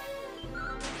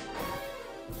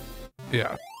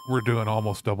 Yeah, we're doing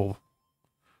almost double.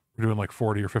 We're doing like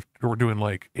 40 or 50. We're doing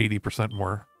like 80%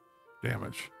 more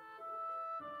damage.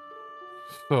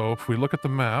 So if we look at the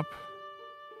map,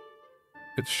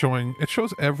 it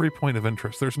shows every point of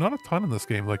interest. There's not a ton in this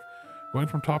game. Like going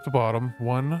from top to bottom,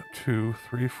 1, 2,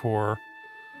 3, 4,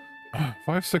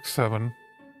 5, 6, 7,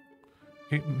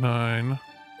 8, 9,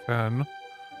 10,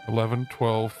 11,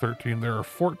 12, 13. There are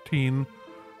 14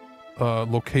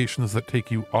 locations that take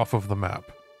you off of the map.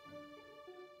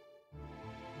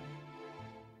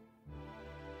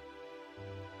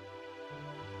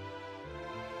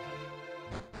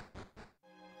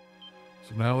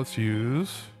 So now let's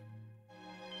use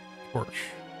torch.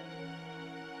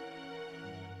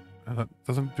 And that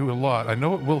doesn't do a lot. I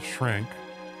know it will shrink.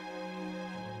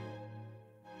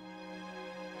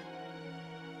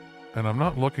 And I'm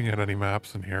not looking at any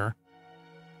maps in here.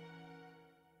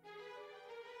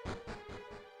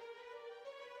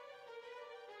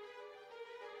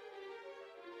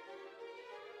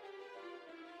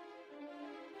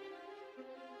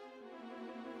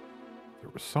 There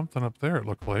was something up there, it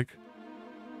looked like.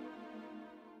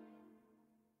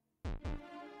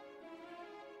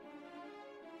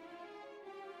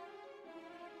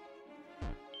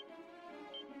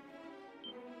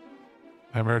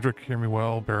 I'm Erdrick, hear me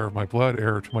well, bearer of my blood,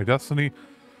 heir to my destiny.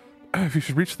 If you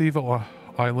should reach the evil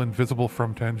island visible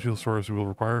from Tangilosaurus, you will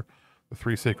require the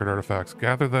 3 sacred artifacts.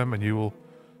 Gather them, and you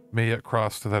may yet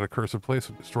cross to that accursed place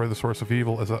and destroy the source of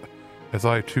evil, as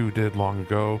I too did long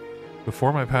ago.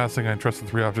 Before my passing, I entrusted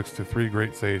 3 objects to 3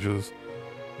 great sages.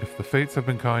 If the fates have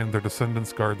been kind, their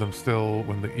descendants guard them still.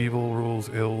 When the evil rules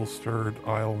ill-stirred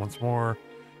isle once more,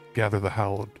 gather the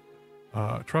hallowed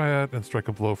triad and strike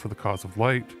a blow for the cause of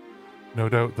light. No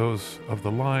doubt those of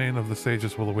the line of the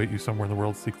sages will await you somewhere in the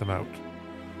world. Seek them out.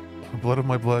 Blood of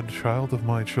my blood, child of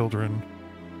my children,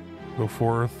 go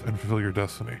forth and fulfill your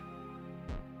destiny.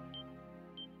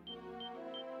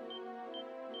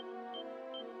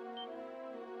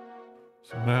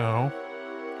 So now,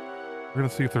 we're going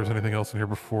to see if there's anything else in here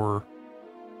before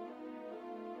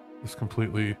this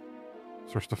completely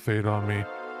starts to fade on me.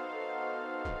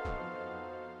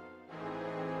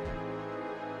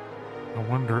 I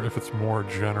wonder if it's more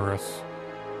generous.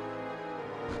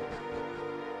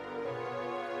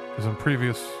 Because in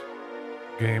previous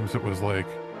games it was like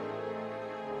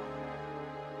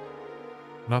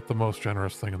not the most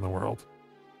generous thing in the world.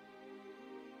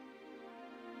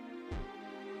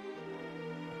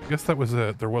 I guess that was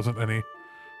it. There wasn't any...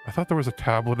 I thought there was a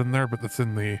tablet in there, but that's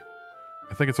in the...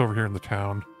 I think it's over here in the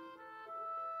town.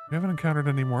 We haven't encountered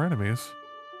any more enemies.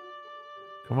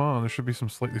 Come on, there should be some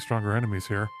slightly stronger enemies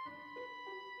here.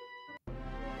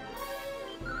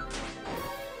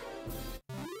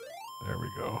 There we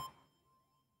go.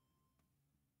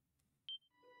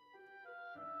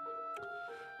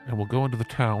 And we'll go into the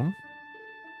town.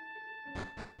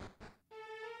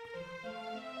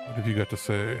 What have you got to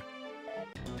say?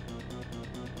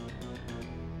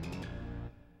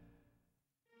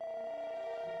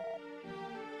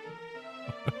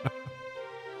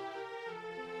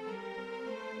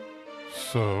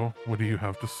 So, what do you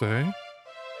have to say?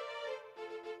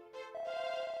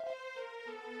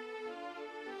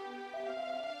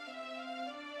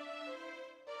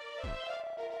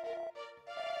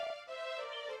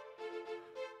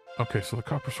 Okay, so the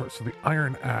copper sword, so the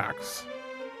iron axe.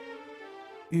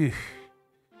 Eeh.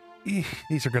 Eeh,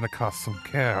 these are gonna cost some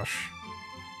cash.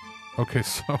 Okay,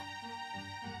 so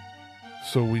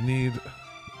we need...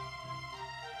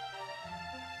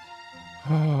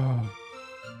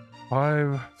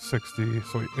 560,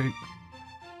 so 8,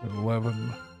 11,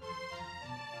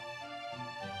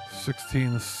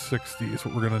 1660 is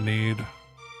what we're gonna need.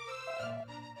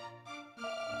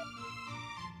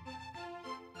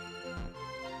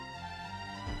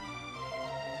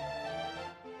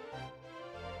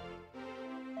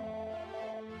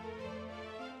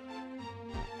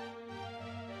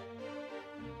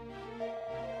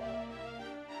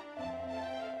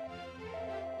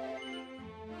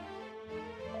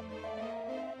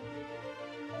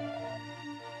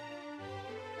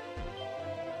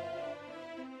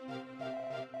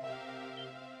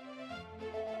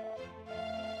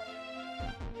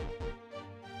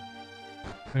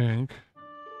 Think.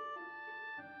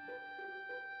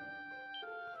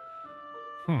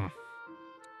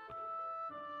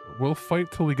 We'll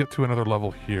fight till we get to another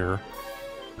level here.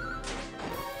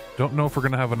 Don't know if we're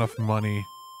gonna have enough money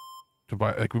to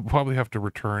buy. Like, we probably have to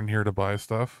return here to buy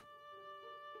stuff.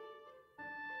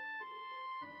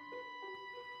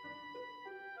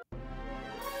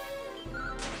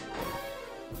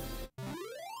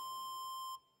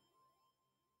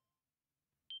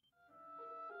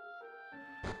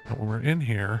 But when we're in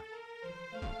here,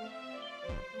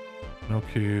 no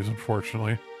keys,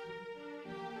 unfortunately.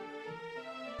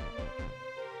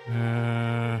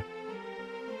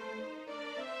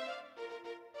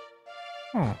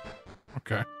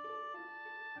 Okay.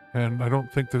 And I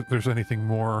don't think that there's anything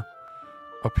more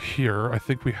up here. I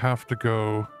think we have to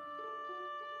go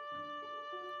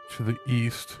to the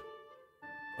east.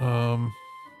 We'll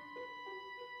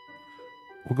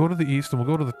go to the east and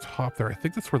we'll go to the top there. I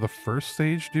think that's where the first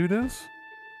stage dude is.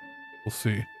 We'll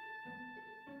see.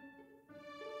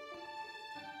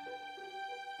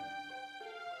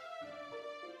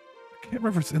 I can't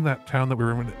remember if it's in that town that we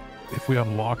were in. If we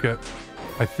unlock it,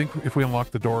 I think if we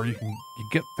unlock the door, you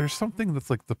get, there's something that's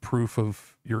like the proof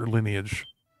of your lineage.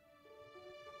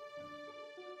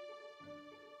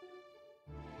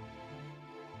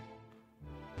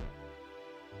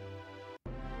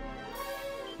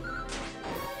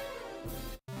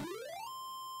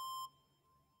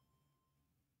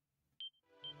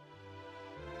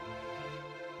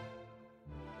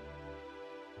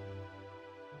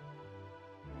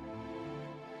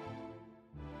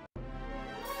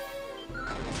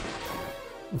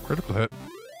 Ooh, critical hit.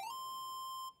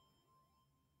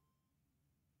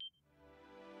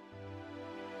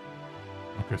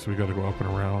 Okay, so we gotta go up and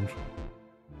around.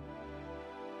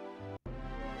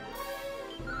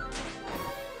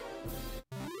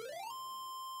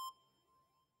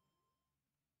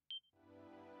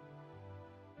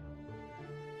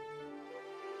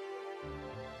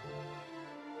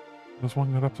 Does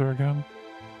one get up there again?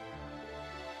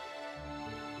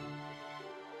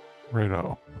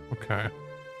 Righto. Okay.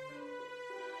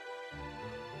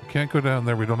 We can't go down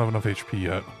there. We don't have enough HP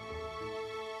yet.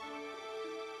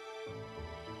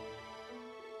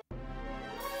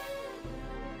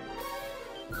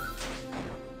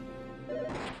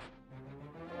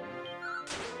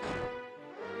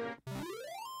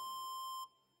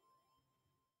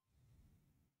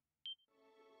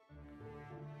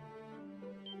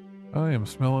 I am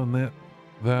smelling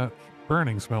that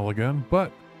burning smell again,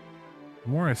 but the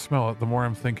more I smell it, the more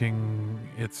I'm thinking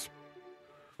it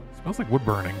smells like wood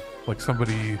burning, like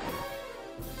somebody's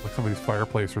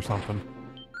fireplace or something.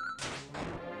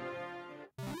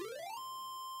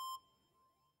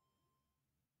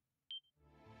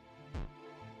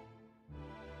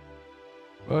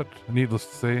 But needless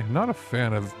to say, not a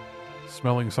fan of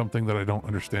smelling something that I don't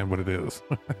understand what it is.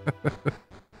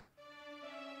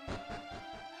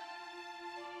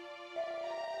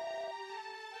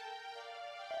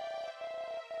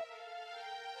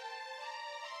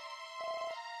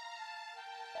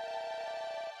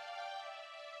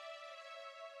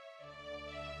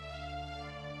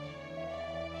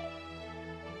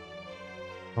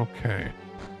 Okay.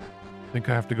 I think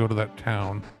I have to go to that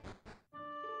town.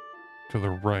 To the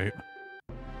right.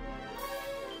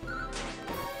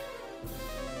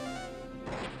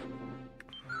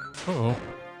 Uh-oh.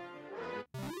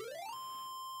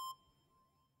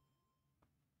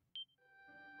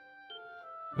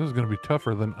 This is going to be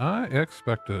tougher than I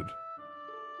expected.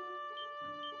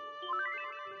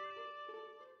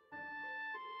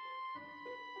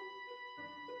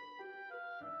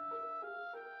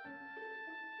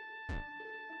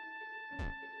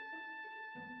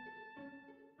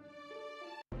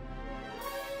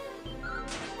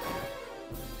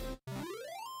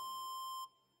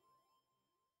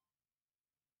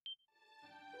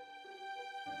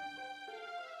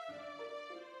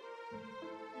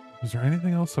 Is there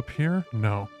anything else up here?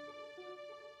 No.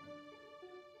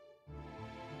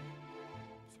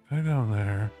 There's a guy down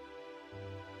there.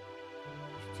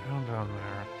 Down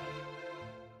there.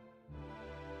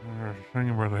 There's a thing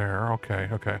over there. Okay,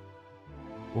 okay.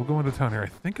 We'll go into town here. I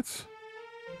think it's...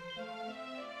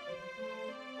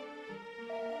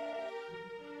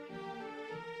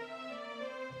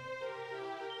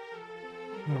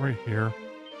 right here.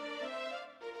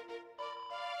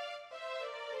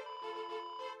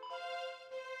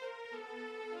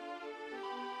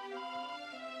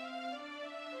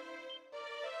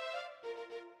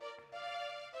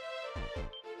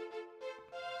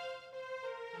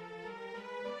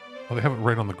 Oh, they have it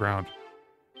right on the ground.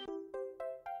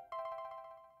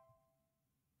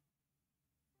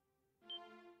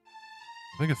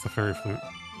 I think it's the fairy flute.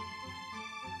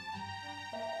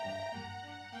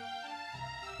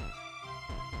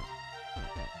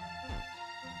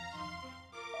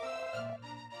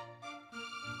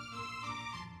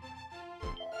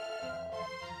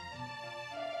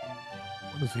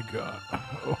 What has he got?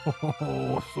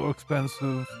 Oh, so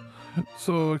expensive.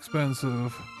 So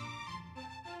expensive.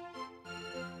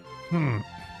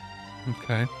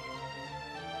 Okay.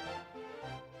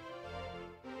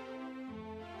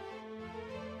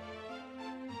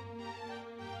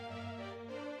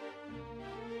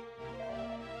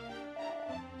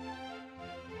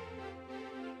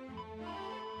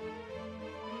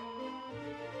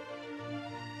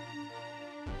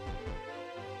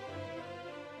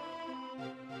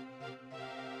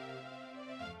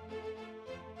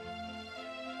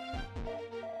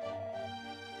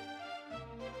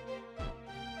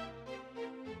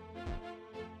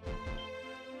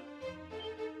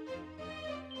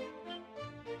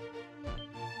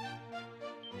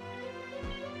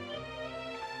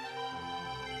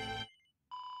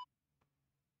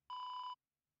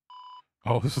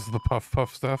 Oh, this is the puff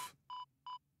puff stuff?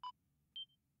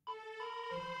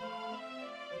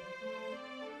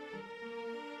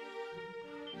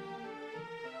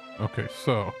 Okay,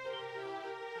 so...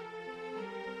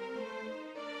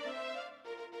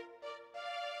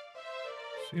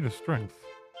 Seed of strength.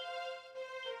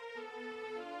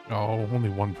 Oh, only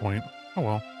 1 point. Oh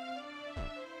well.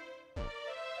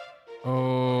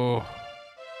 Oh...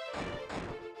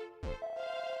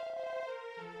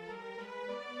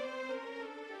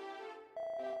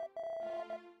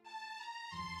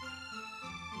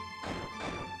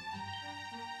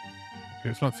 Okay,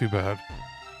 it's not too bad.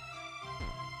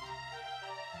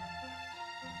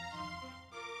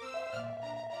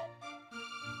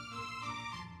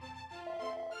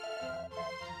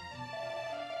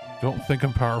 Don't think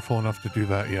I'm powerful enough to do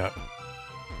that yet.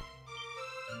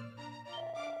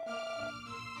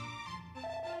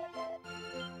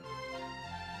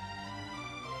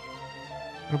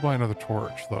 I'm gonna buy another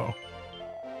torch, though.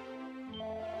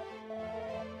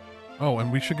 Oh,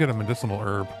 and we should get a medicinal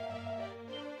herb.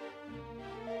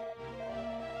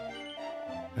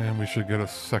 And we should get a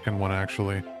second one,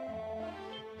 actually.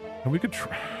 And we could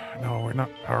try... No, we're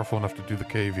not powerful enough to do the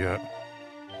cave yet.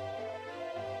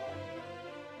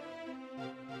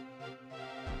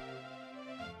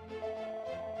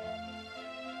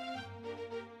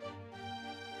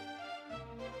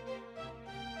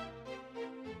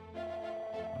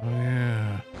 Oh,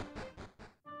 yeah.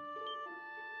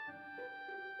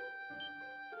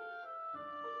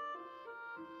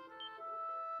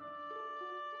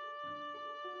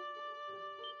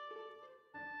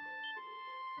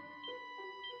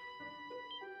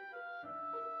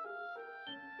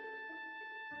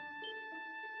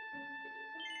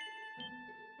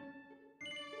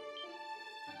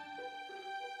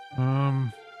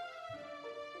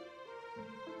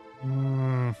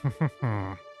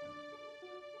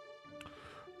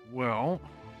 Well...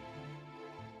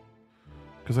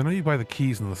 Because I know you buy the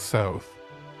keys in the south,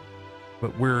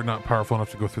 but we're not powerful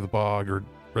enough to go through the bog or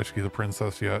rescue the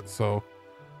princess yet, so...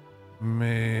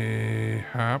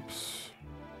 Mayhaps...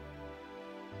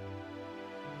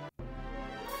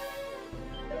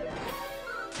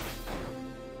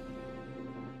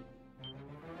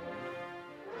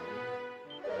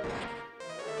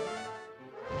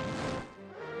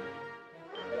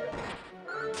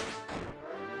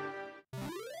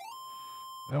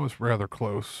 That was rather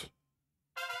close.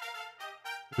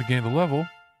 We gained a level.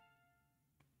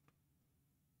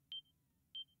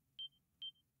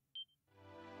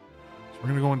 So we're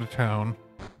going to go into town.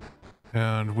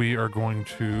 And we are going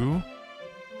to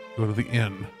go to the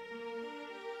inn.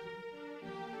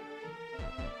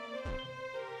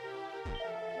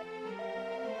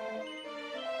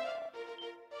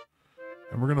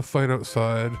 And we're going to fight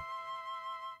outside.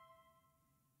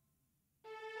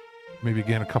 Maybe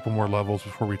gain a couple more levels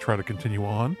before we try to continue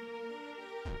on.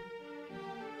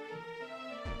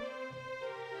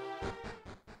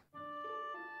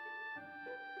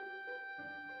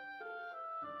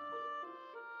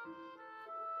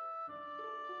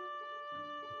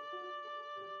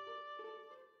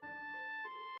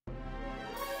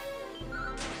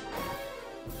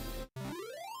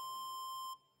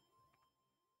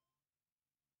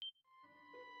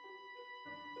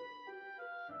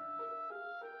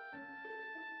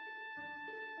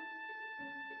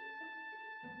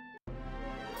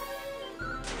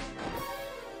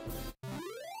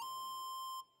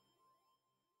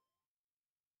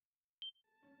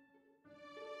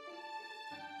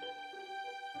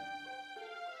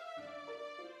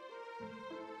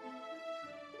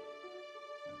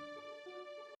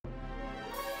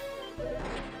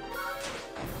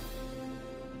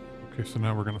 Okay, so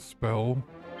now we're gonna spell.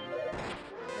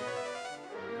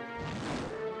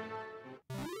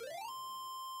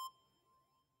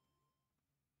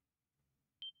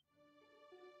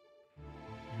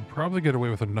 You can probably get away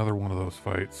with another one of those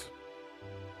fights.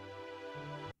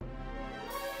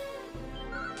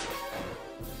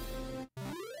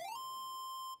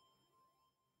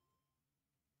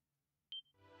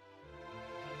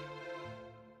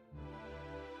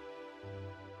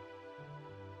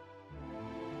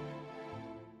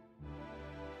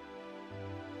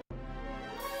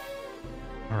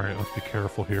 Alright, let's be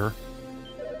careful here.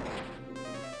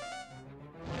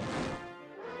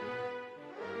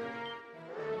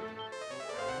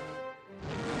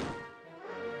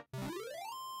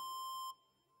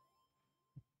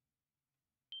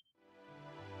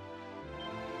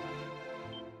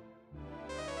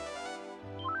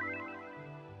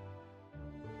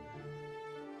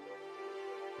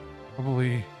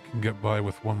 Probably can get by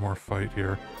with one more fight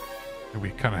here. We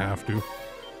kind of have to.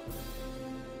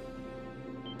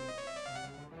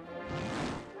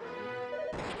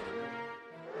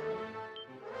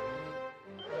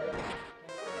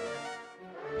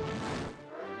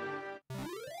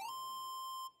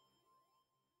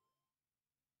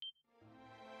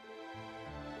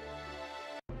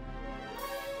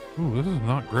 Ooh, this is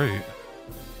not great.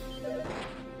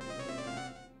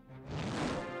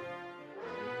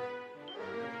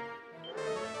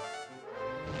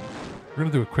 We're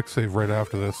gonna do a quick save right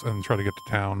after this and try to get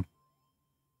to town.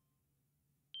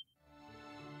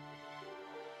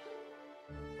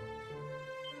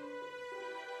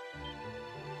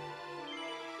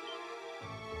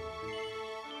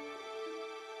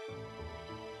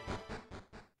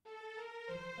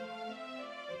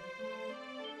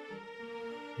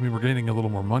 I mean, we're gaining a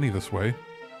little more money this way,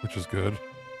 which is good.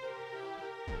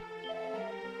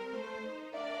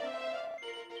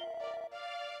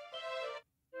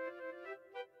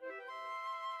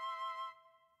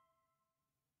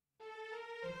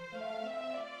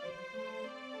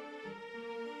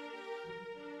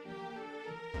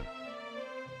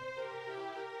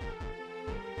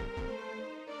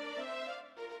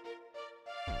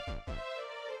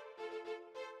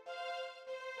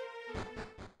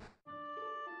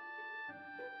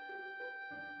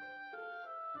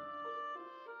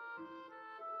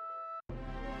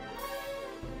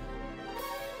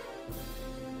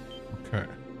 Okay.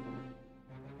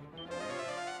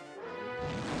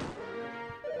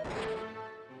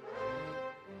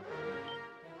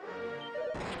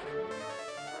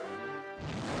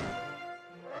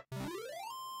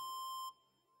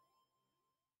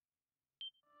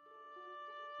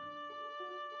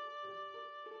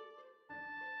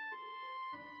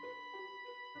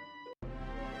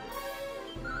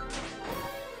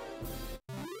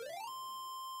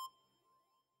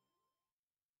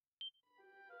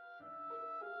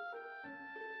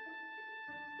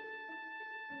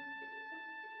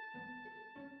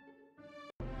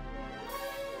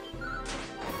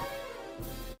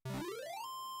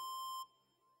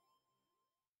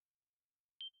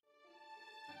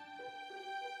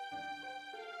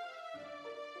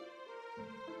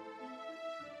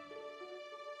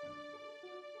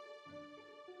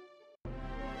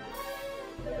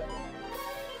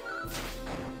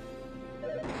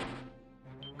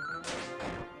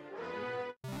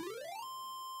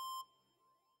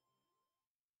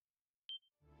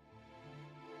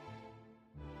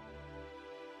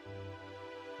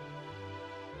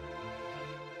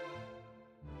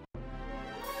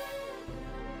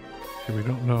 Okay, we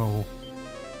don't know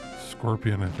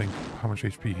Scorpion, I think, how much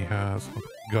HP he has. Oh,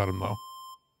 got him, though.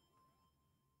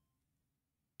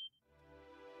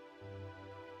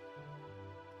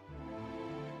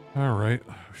 Alright,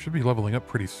 should be leveling up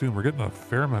pretty soon. We're getting a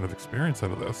fair amount of experience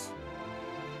out of this.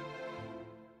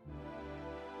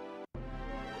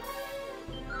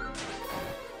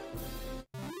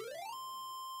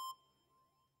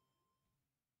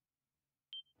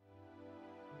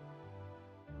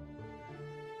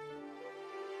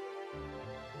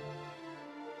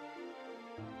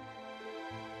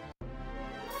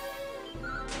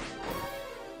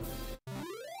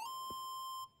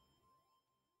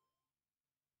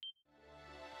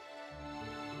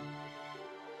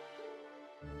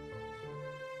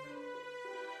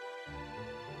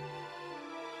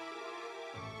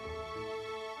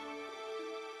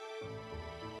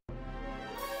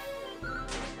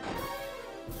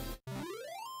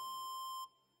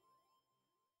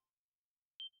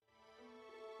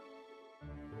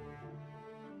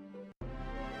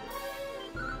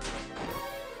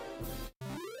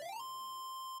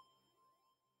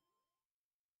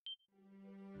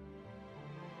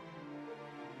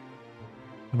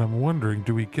 And I'm wondering,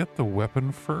 do we get the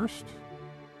weapon first?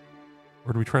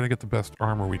 Or do we try to get the best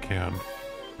armor we can?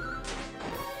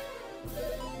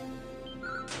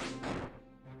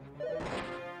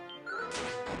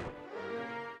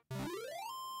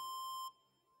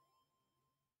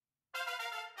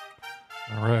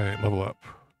 Alright, level up.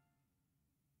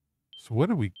 So what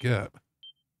do we get?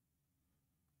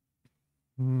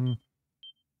 Only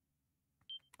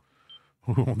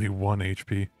 1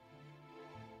 HP.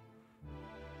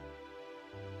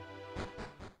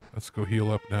 Let's go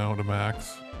heal up now to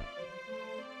max.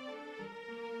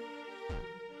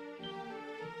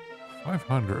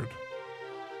 500.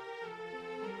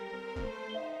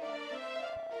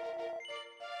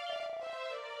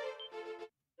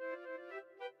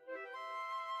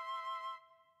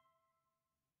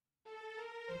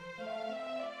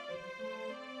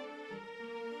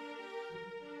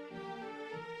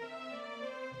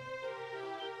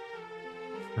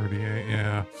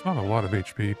 Yeah, it's not a lot of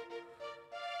HP.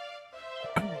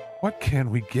 What can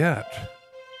we get?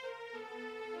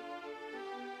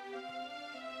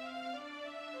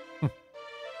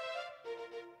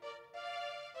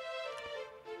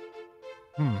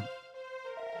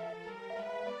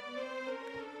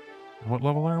 What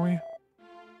level are we?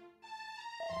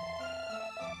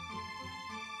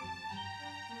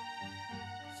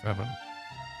 7.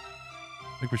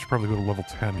 I think we should probably go to level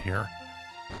 10 here.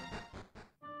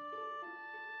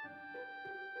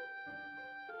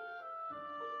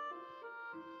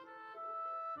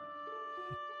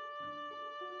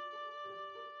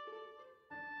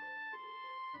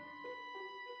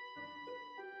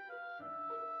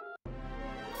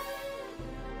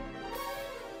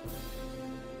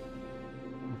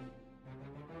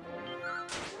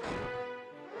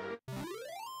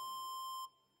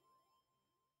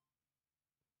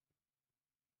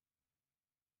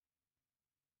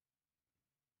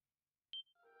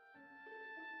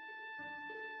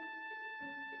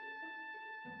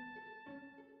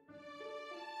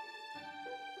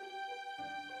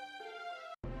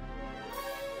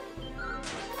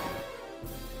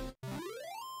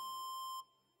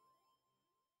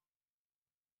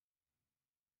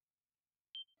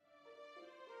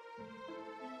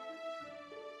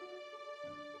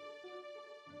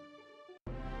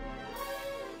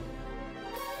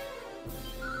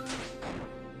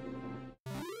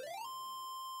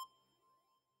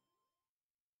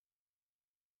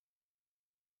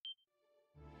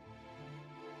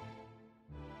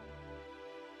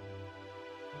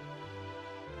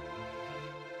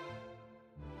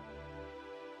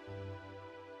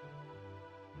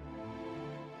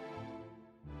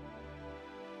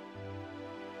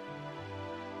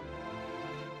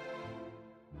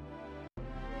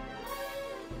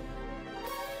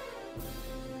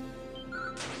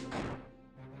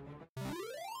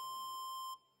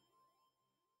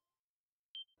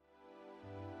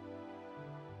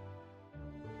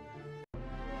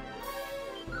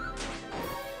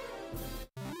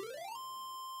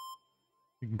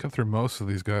 You can cut through most of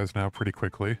these guys now pretty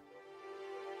quickly.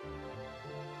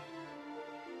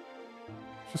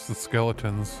 Just the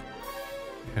skeletons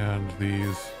and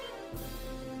these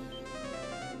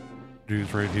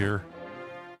dudes right here.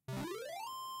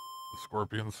 The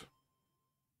scorpions.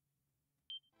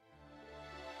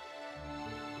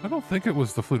 I don't think it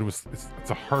was the flute. It's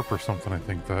a harp or something, I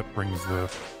think, that brings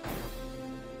the...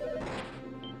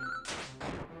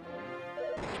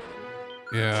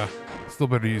 Yeah, still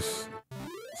better use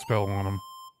spell on them.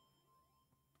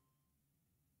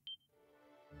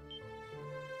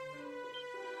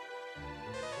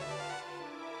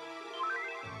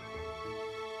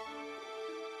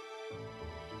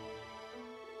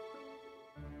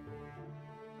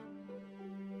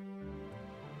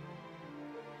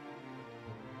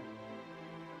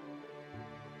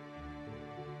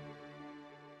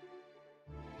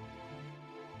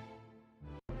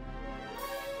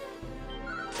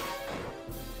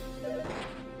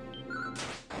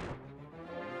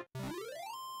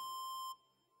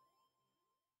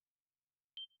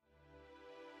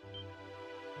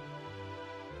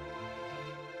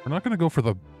 We're not going to go for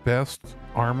the best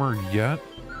armor yet.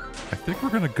 I think we're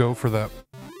going to go for that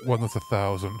one that's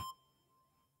 1,000.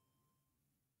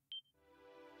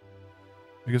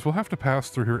 Because we'll have to pass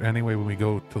through here anyway when we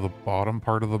go to the bottom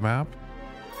part of the map.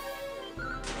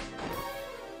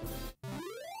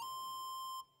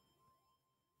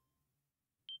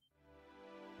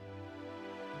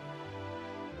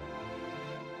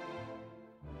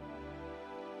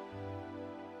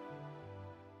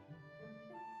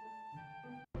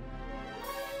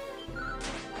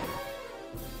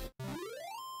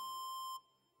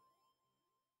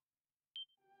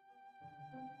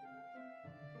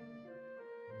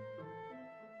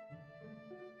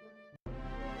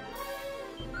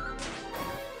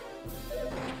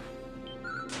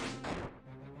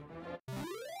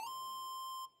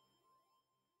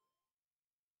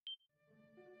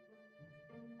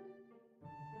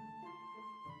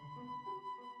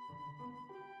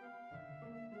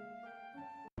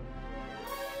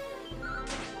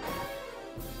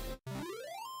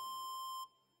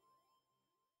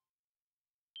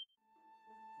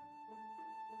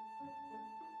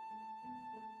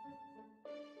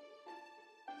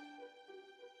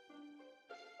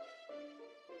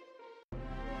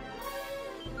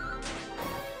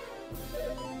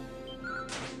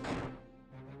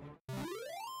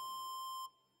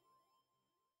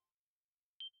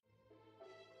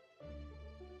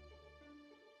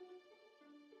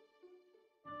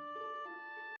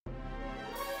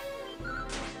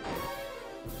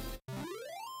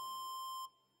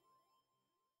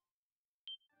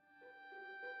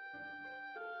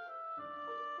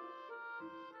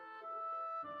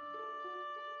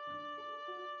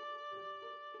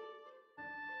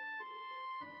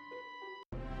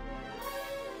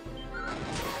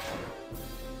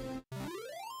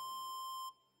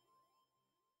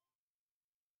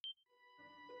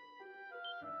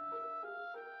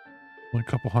 A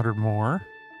couple hundred more.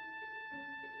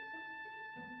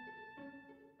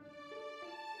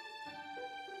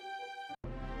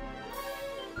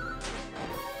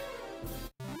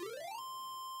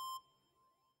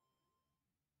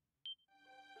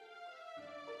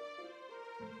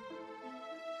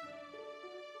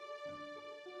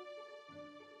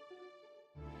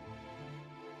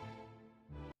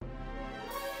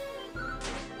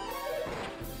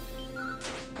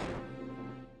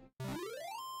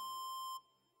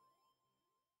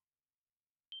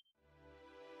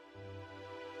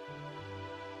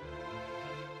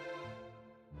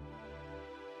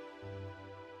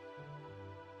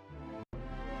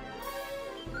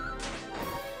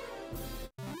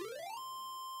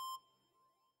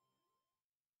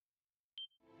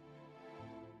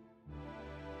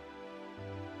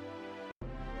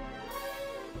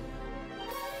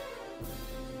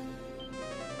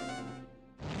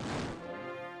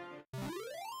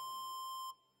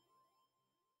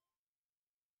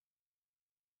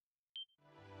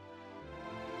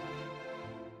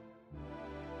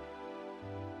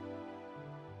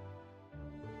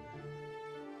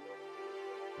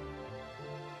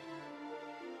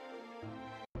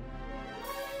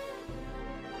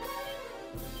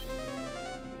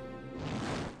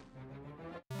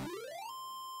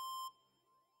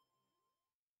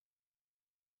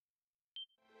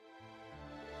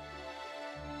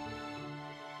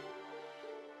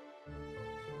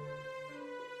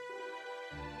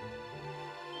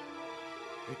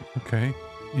 Okay,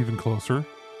 even closer.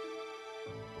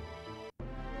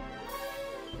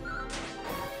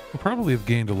 We'll probably have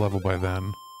gained a level by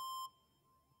then.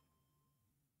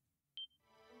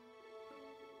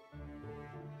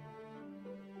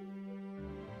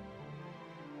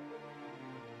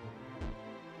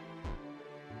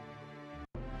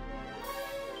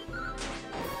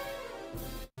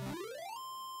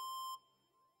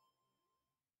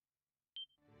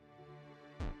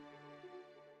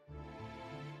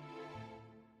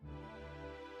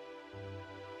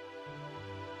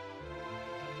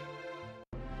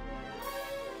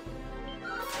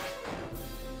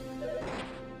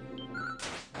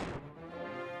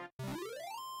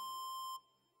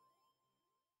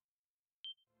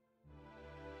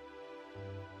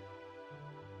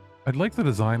 I'd like the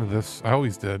design of this. I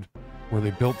always did, where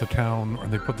they built the town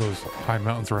and they put those high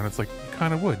mountains around. It's like you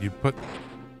kind of would.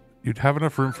 You'd have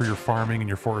enough room for your farming and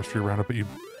your forestry around it, but you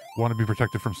want to be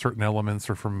protected from certain elements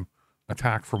or from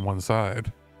attack from one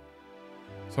side.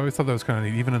 So I always thought that was kind of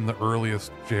neat. Even in the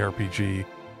earliest JRPG,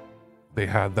 they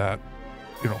had that.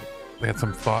 You know, they had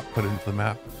some thought put into the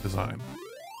map design.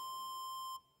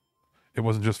 It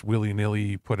wasn't just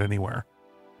willy-nilly put anywhere.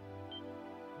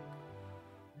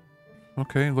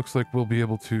 Okay, looks like we'll be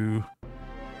able to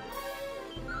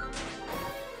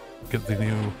get the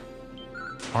new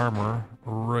armor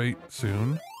right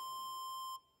soon.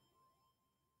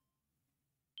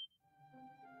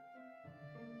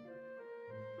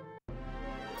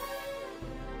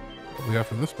 Probably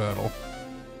after this battle.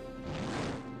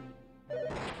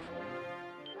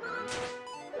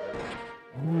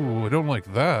 Ooh, I don't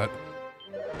like that.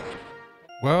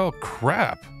 Well,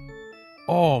 crap.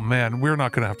 Oh man, we're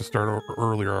not going to have to start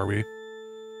earlier, are we?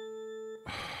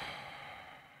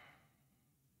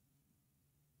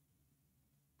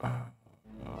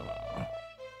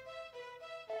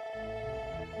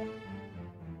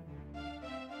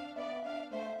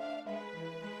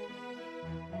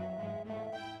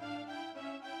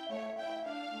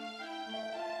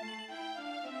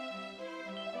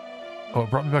 Oh, it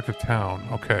brought me back to town.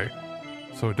 Okay.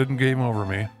 So it didn't game over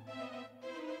me.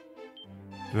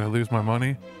 Did I lose my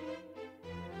money?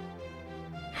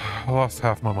 I lost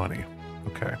half my money.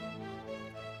 Okay.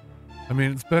 I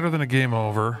mean, it's better than a game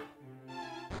over.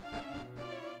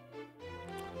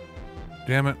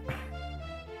 Damn it.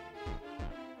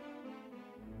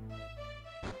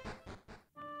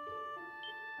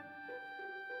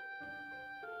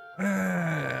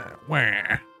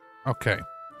 Wah. Okay.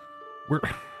 We're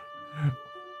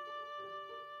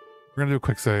gonna do a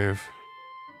quick save.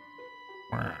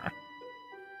 Wah.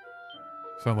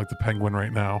 Sound like the penguin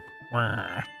right now.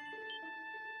 Wah.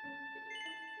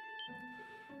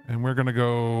 And we're gonna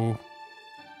go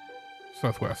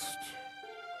southwest.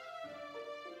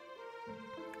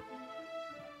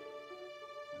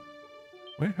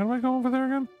 Wait, how do I go over there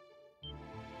again?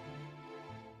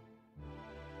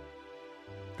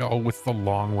 Oh, with the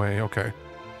long way. Okay.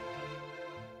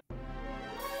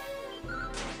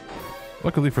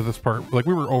 Luckily for this part, like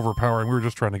we were overpowering. We were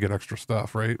just trying to get extra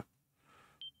stuff, right?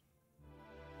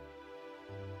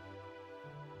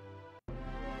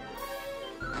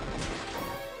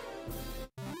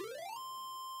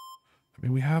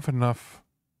 Do we have enough?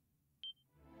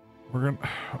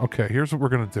 Okay, here's what we're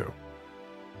gonna do.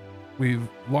 We've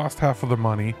lost half of the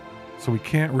money, so we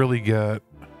can't really get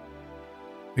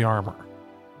the armor.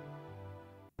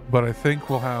 But I think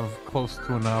we'll have close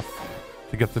to enough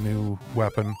to get the new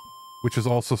weapon, which is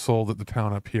also sold at the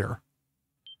town up here.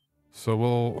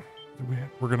 So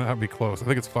we're gonna be close. I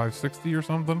think it's 560 or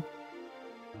something.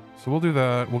 So we'll do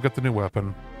that. We'll get the new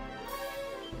weapon.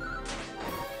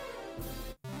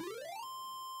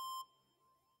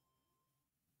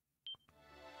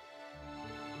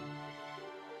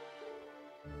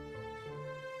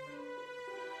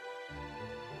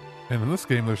 And in this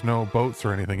game, there's no boats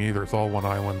or anything either. It's all one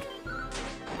island.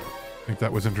 I think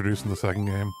that was introduced in the second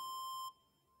game.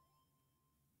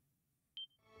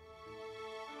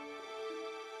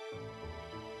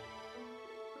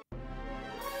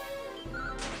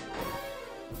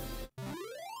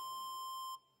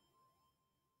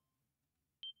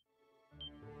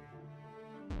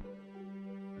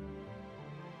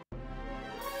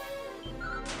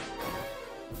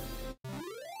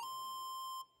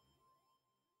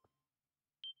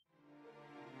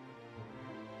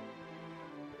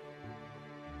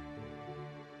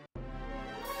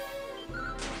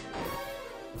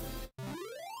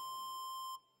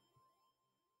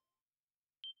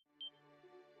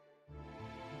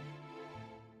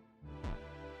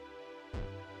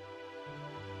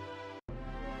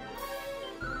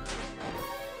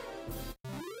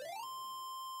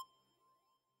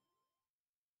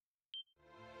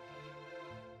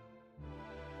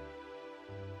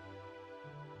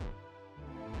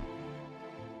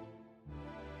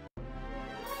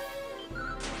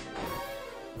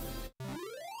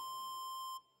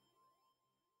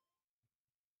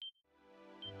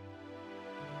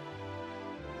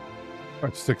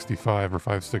 That's 65 or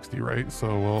 560, right?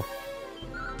 So we'll,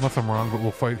 unless I'm wrong, but we'll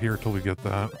fight here till we get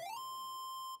that.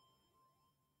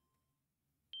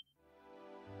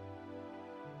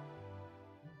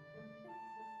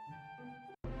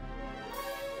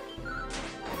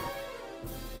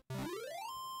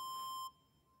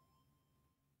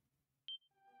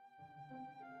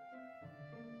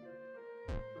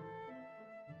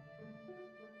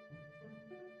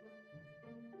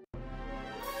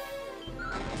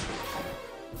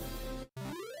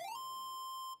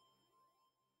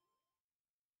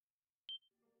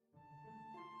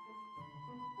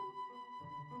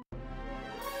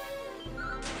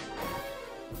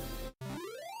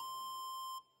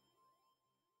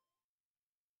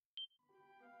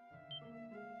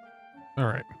 All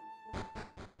right.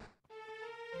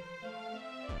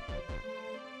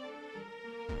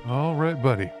 All right,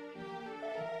 buddy.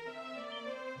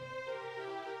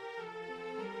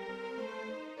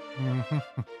 I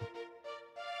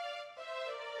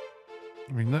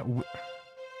mean, that...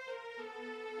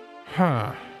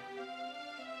 Huh.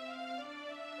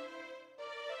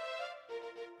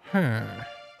 Huh.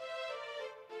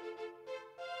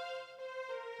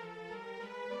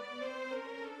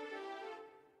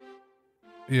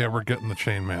 Yeah, we're getting the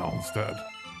chainmail instead.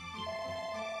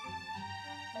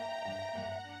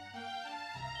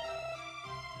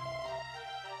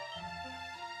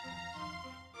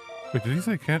 Wait, did he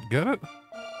say can't get it?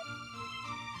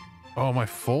 Oh, am I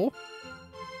full?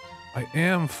 I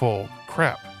am full.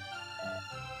 Crap.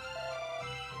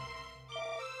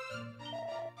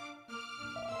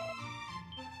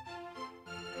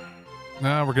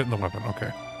 Nah, we're getting the weapon.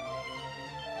 Okay.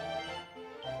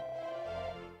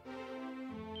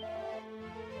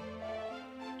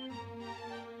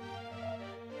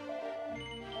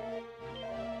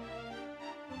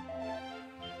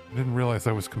 I didn't realize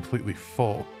I was completely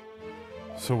full.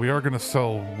 So we are going to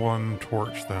sell one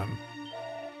torch then.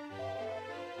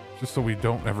 Just so we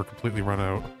don't ever completely run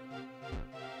out.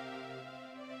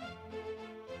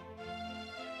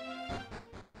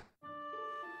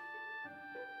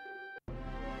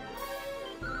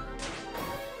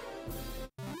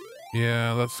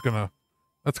 Yeah, that's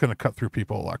gonna cut through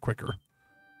people a lot quicker.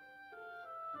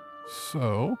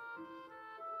 So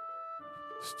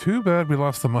it's too bad we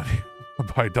lost the money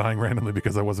by dying randomly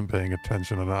because I wasn't paying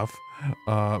attention enough.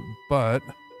 But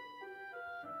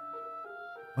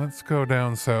let's go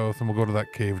down south and we'll go to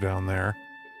that cave down there.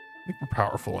 I think we're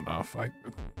powerful enough. I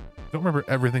don't remember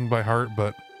everything by heart,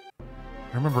 but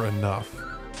I remember enough.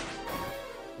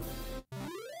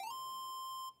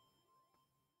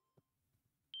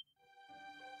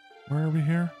 Where are we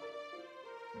here?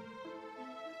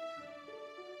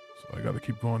 So I gotta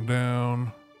keep going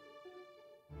down.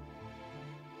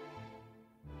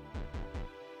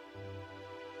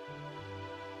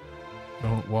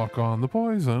 Don't walk on the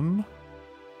poison.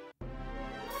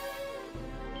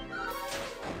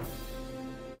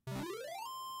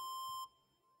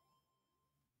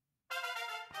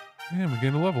 And we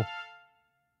gained a level.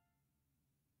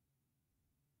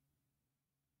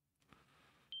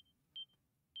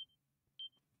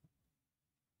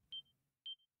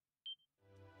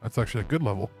 That's actually a good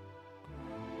level.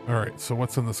 Alright, so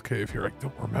what's in this cave here? I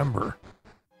don't remember.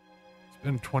 It's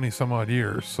been 20 some odd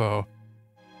years, so...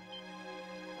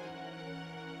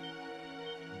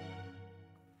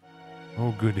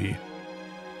 Oh goody.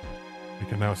 We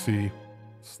can now see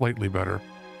slightly better.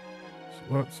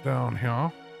 So what's down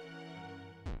here?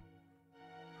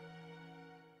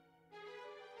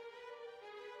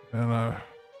 And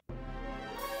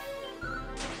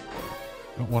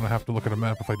don't want to have to look at a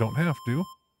map if I don't have to.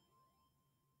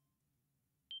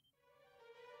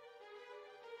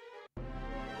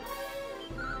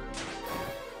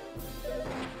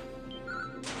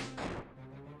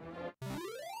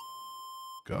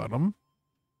 Got him.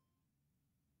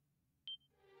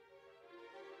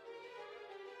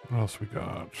 What else we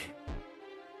got?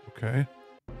 Okay.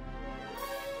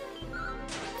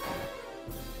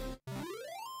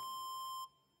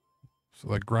 So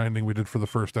that grinding we did for the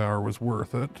first hour was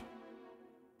worth it.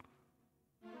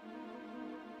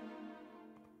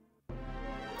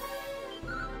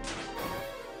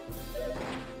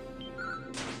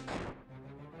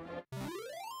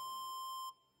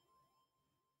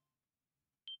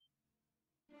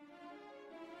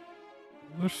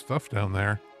 There's stuff down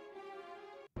there.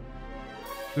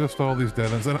 Just all these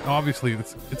dead ends. And obviously,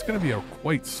 it's going to be a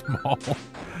quite small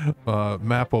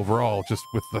map overall, just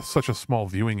with such a small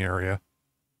viewing area.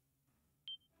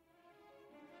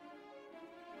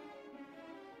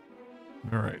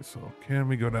 Alright, so can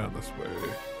we go down this way?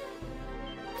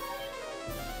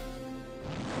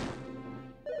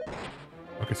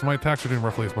 Okay, so my attacks are doing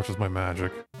roughly as much as my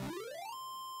magic.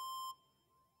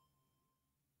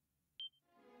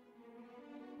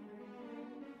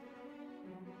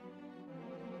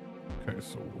 Okay,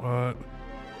 so what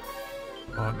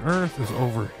on earth is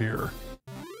over here?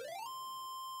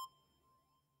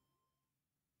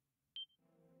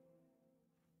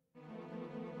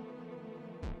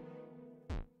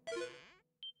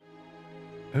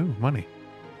 Oh, money.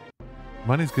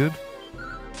 Money's good.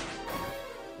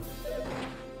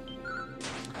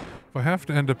 If I have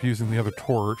to end up using the other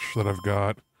torch that I've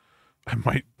got, I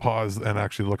might pause and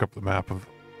actually look up the map of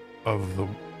the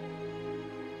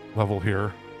level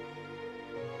here.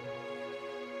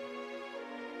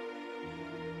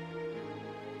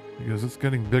 Because it's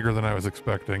getting bigger than I was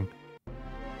expecting.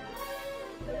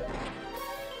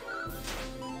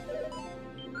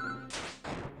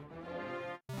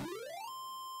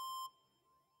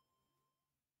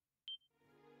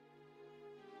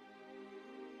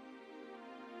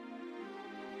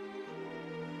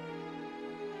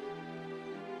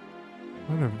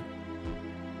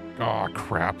 Aw, oh,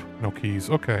 crap. No keys.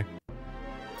 Okay.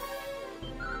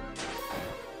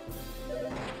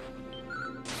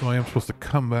 So I am supposed to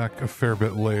come back a fair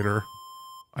bit later.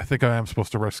 I think I am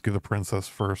supposed to rescue the princess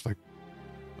first.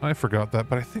 I forgot that,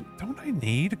 but I think... Don't I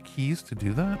need keys to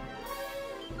do that?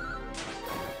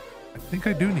 I think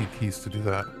I do need keys to do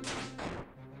that.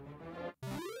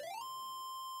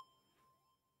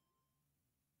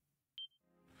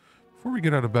 Before we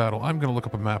get out of battle, I'm going to look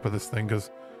up a map of this thing, because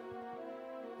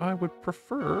I would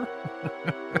prefer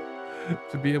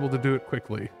to be able to do it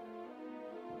quickly.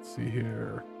 Let's see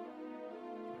here.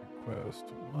 Request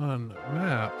 1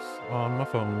 maps on my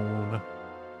phone.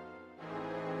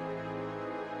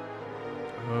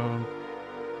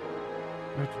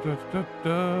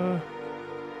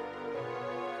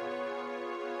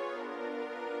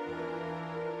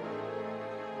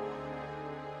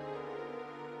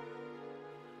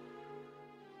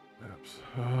 Maps.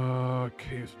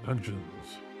 Caves,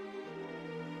 dungeons.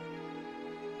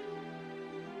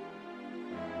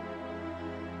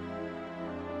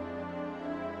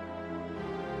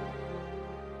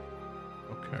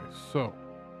 Okay, so.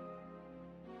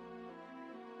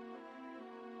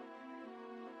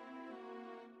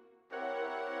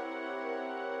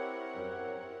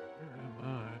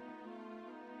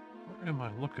 Where am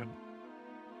I looking?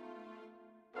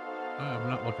 I am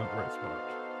not looking at the right spot.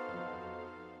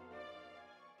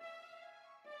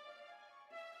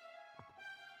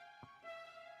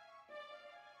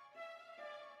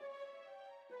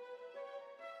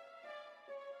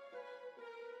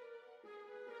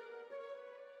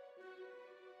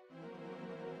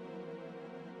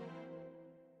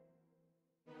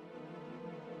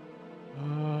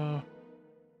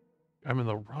 I'm in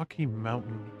the Rocky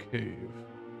Mountain Cave.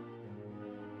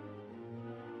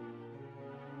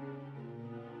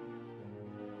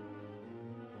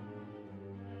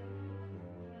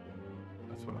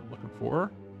 That's what I'm looking for.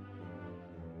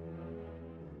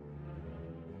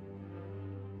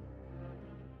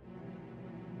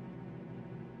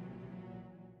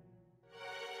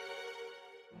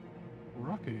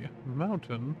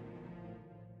 mountain.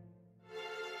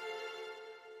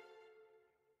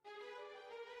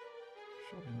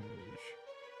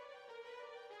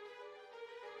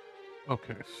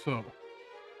 Okay, so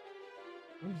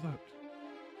what is that?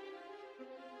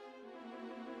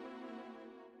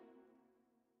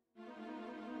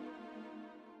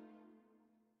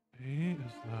 A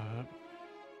is that?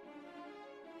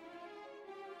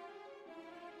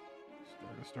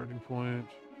 Starting point.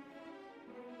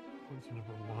 What's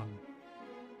number one?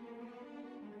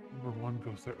 Number one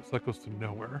goes there. So that goes to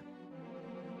nowhere.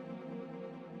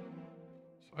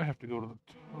 So I have to go to the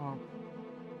top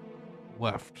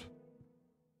left.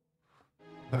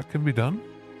 That can be done.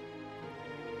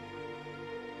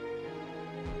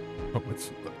 Oh,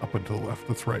 it's up and to the left.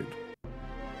 That's right.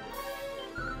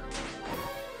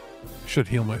 I should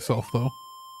heal myself, though.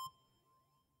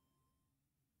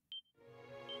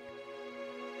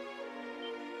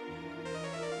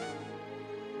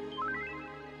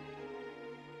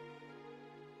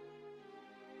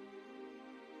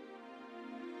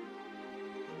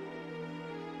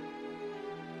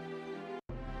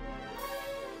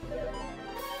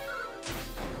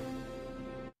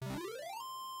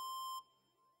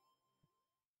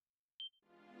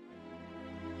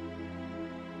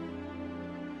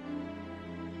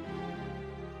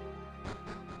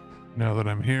 Now that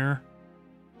I'm here,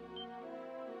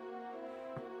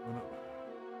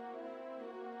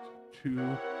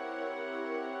 two.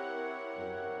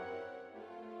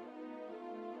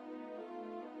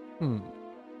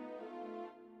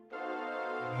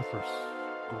 For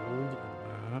gold on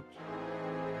that.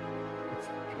 What's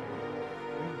the ring?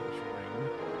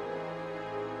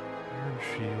 Iron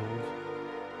shield.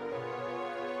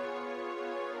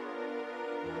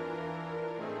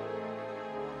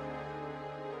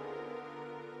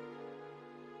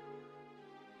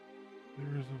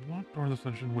 There's a locked door in this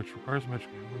dungeon which requires magic.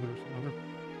 There's another.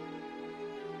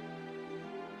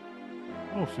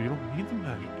 Oh, so you don't need the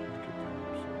magic to get there.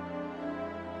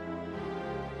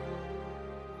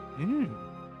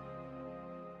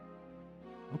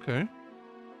 Okay.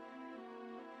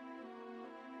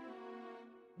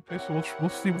 Okay, so we'll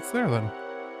see what's there then.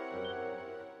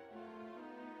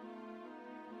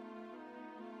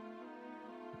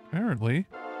 Apparently,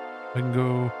 I can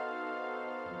go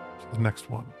to the next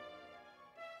one.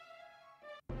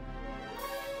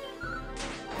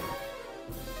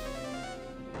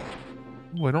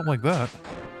 Oh, I don't like that.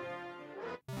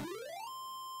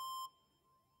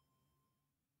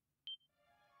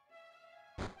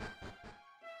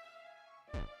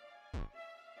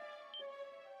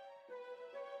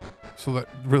 So that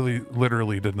really,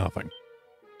 literally did nothing.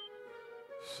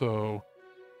 So,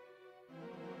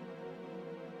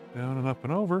 down and up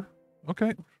and over.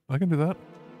 Okay, I can do that.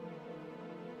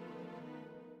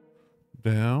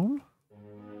 Down.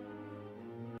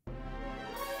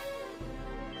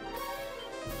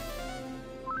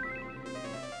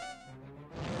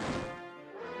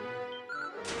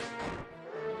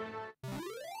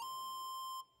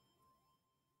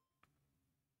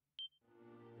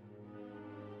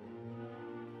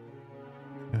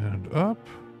 And up,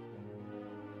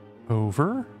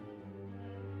 over,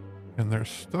 and there's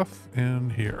stuff in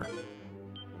here.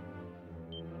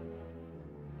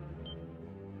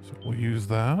 So we'll use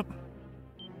that.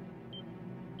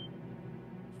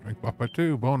 Strength buff by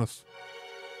 2, bonus.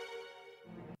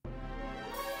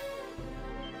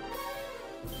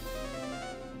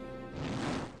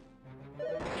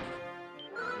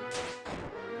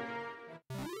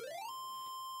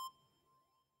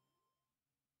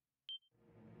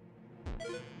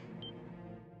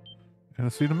 And a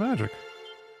seed of magic.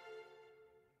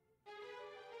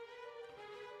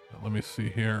 Now, let me see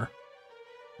here.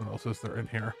 What else is there in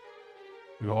here?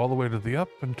 We go all the way to the up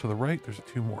and to the right. There's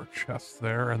 2 more chests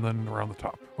there, and then around the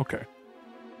top. Okay.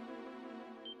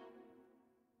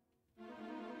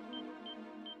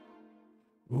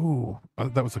 Ooh,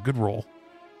 that was a good roll.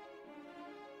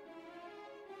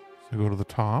 So go to the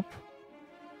top.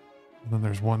 And then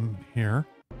there's one here.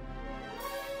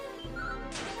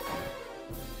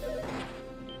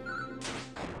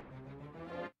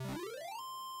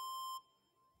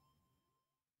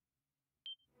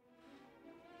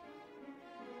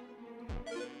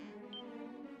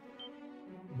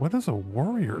 What is a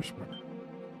warrior's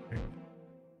ring?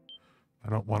 I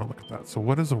don't want to look at that. So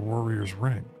what is a warrior's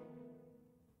ring?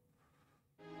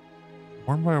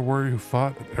 Worn by a warrior who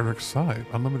fought at Eric's side.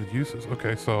 Unlimited uses.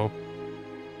 Okay, so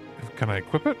can I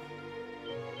equip it?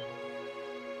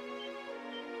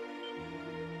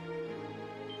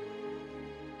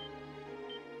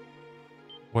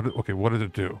 Okay, what did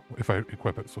it do if I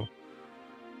equip it? So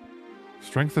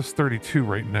strength is 32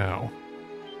 right now.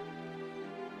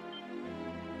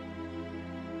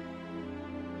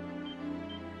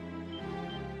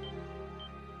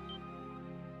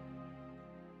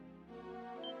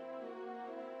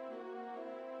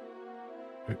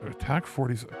 Attack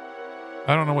 40s.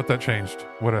 I don't know what that changed.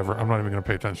 Whatever. I'm not even going to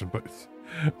pay attention, but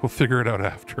we'll figure it out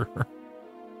after.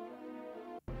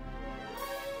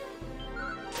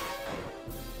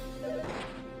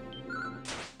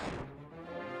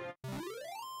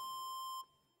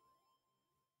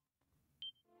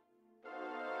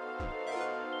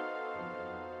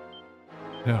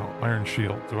 Now, Iron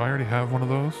Shield. Do I already have one of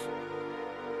those?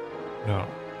 No.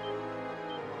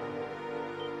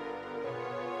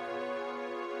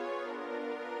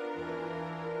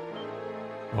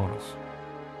 Bonus.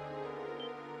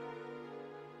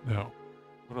 No.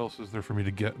 What else is there for me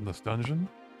to get in this dungeon?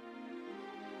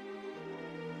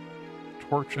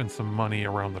 Torch and some money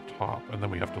around the top, and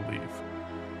then we have to leave.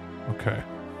 Okay.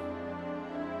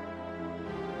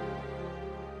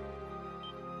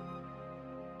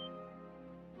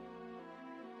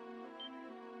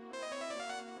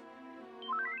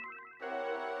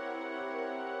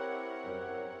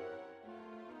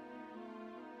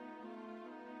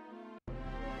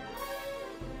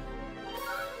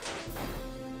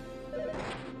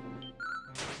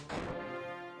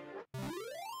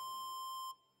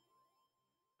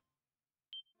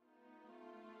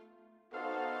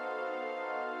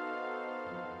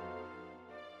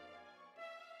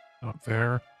 Up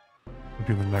there. We'll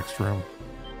do the next room.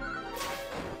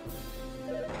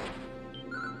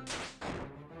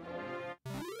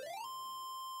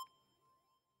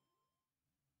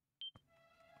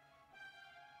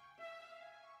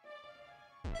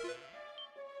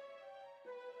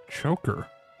 Choker.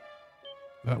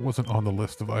 That wasn't on the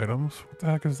list of items. What the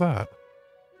heck is that?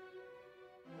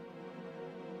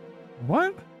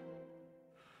 What?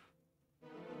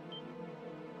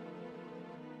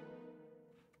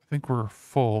 I think we're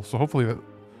full, so hopefully the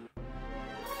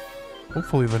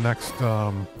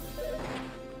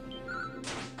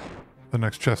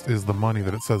next chest is the money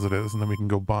that it says it is, and then we can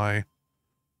go buy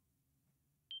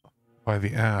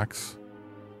the axe.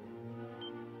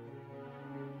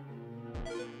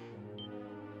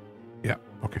 Yeah,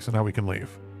 okay, so now we can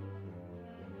leave.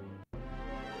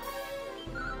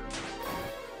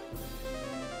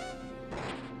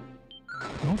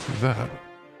 Don't do that.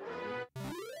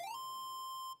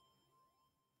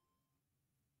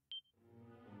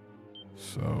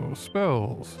 So,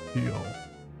 spells, heal.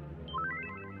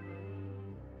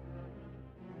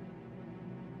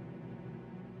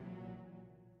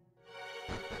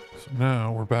 So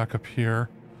now we're back up here.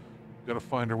 We've got to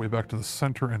find our way back to the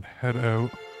center and head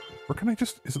out. Or can I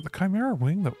just... Is it the Chimera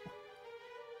Wing that...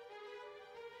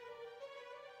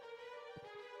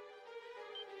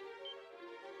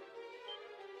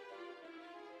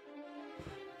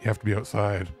 You have to be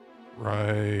outside.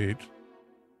 Right.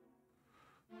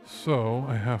 So,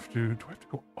 I have to... Do I have to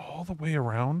go all the way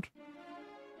around?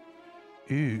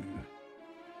 Ew.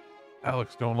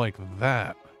 Alex don't like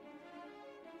that.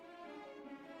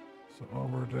 So,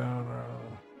 over, down...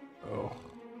 oh.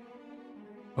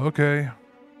 Okay.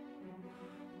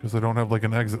 Because I don't have, like,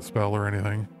 an exit spell or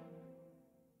anything.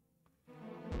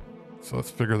 So,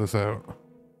 let's figure this out.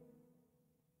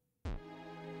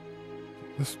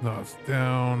 This knot's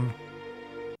down.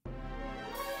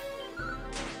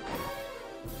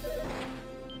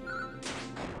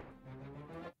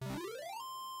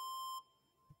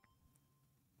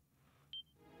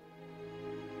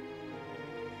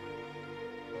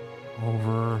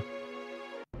 Over.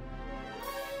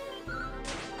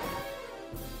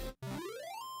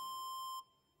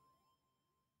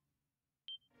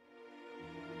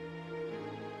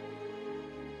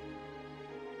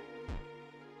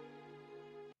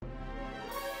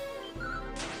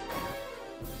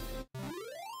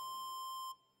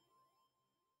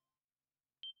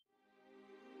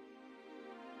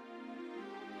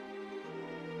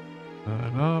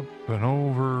 And up and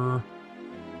over.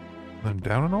 Then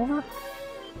down and over?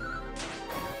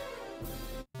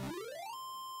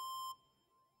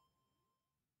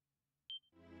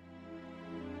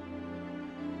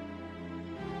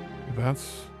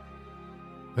 That's...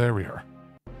 There we are.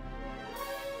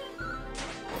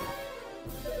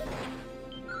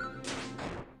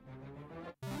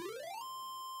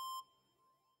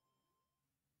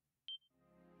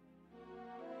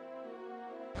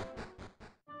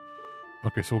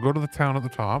 Okay, so we'll go to the town at the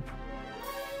top.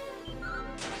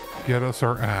 Get us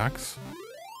our axe.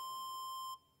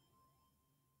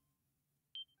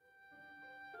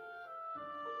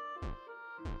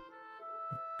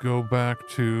 Go back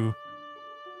to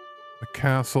the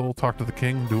castle, talk to the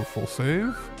king, do a full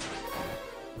save.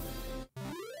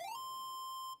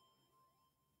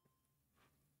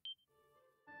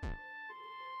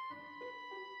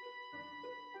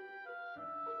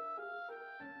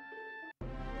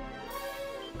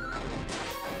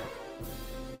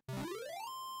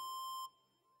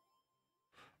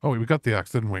 Oh, wait, we got the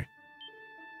axe, didn't we?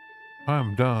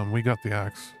 I'm dumb. We got the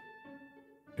axe.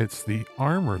 It's the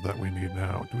armor that we need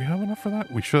now. Do we have enough for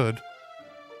that? We should.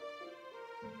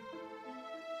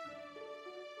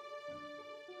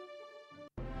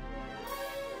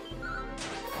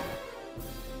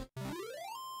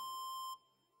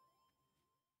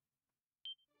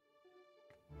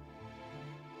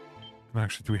 And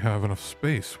actually, do we have enough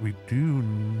space? We do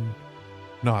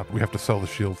not. We have to sell the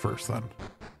shield first then.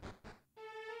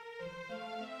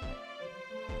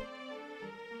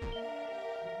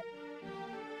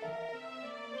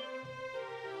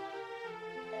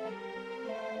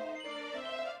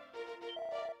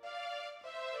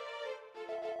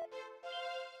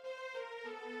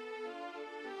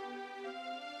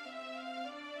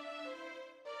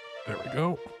 There we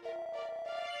go.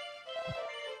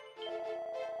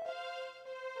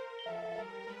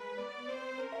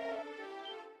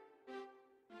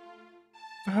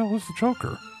 What the hell is the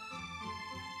choker?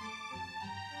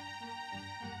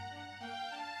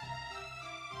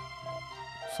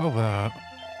 Sell that.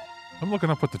 I'm looking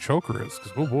up what the choker is,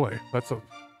 because, oh boy, that's a...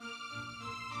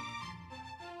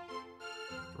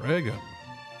 Dragon.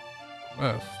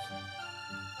 Quest.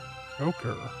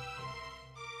 Choker.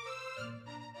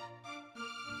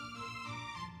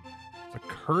 It's a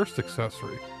cursed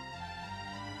accessory.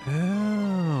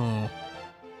 Oh.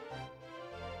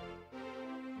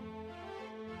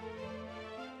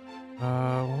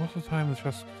 What was the time the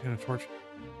chest contained a torch?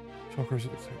 Chokers,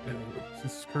 since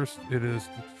it's cursed, it is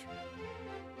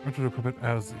going to equip it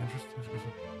as the interest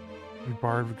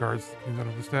bard regards the king's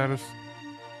under the status.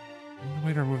 The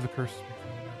way to remove the curse.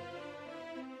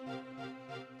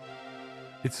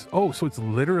 It's, oh, so it's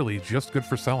literally just good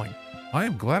for selling. I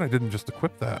am glad I didn't just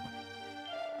equip that.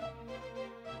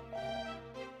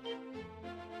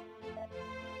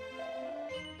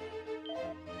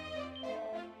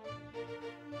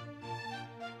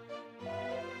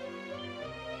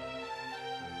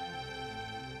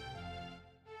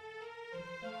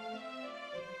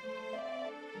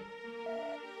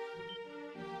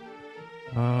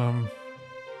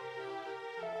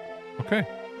 Okay,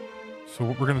 so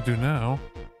what we're going to do now,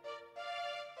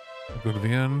 we'll go to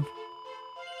the inn,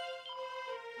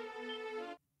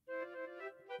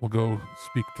 we'll go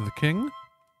speak to the king,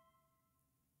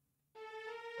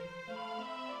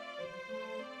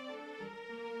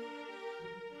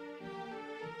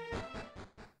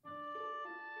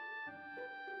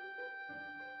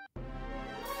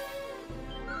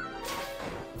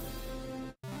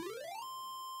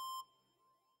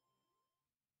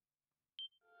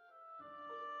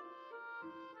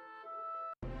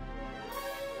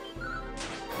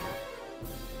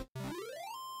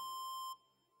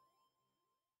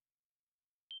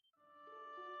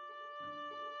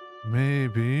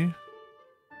 maybe.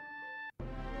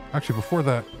 Actually, before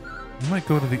that, we might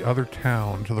go to the other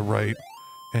town to the right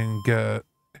and get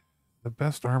the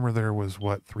best armor there was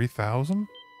what, 3,000?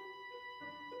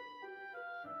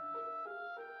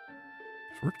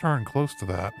 So we're darn close to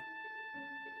that.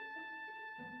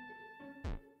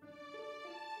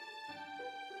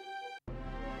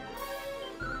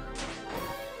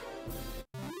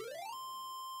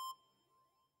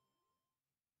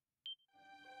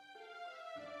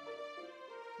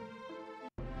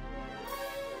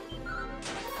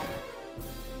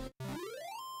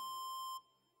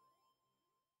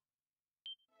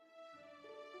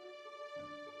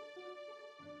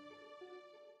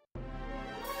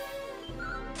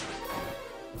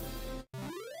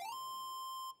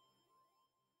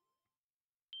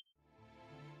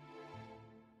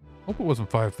 Hope it wasn't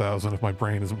 5,000 if my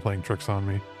brain isn't playing tricks on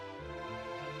me. Is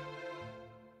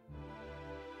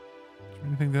there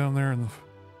anything down there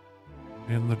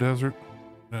in the desert?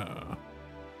 No.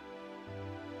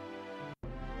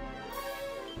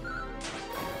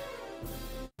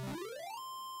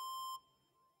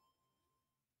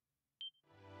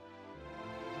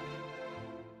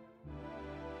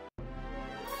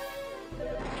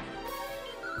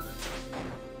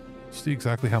 See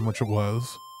exactly how much it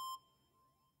was.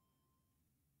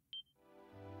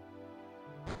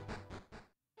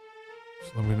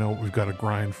 So then we know what we've got to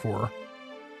grind for.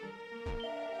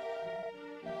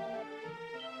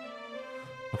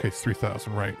 Okay, it's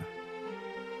 3,000, right.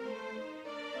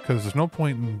 Because there's no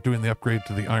point in doing the upgrade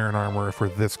to the iron armor if we're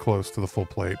this close to the full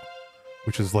plate,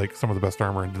 which is like some of the best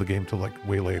armor into the game till like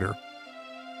way later.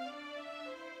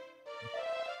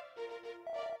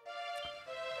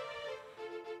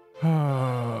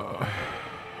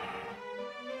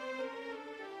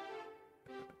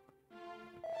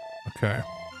 Okay.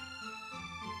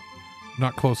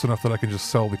 Not close enough that I can just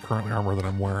sell the current armor that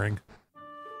I'm wearing.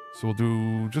 So we'll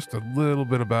do just a little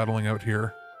bit of battling out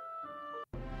here.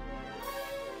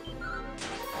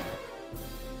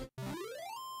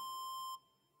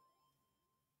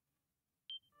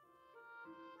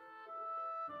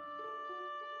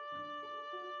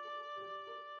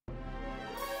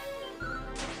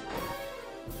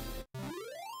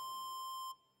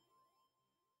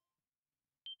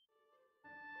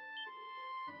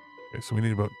 Okay, so we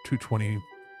need about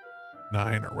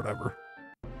 229 or whatever.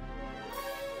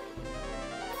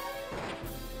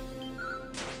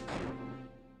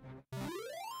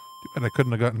 Too bad I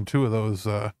couldn't have gotten 2 of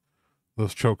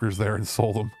those chokers there and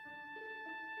sold them.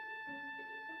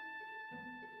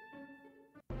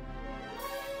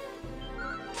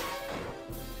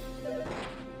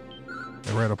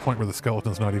 And we're at a point where the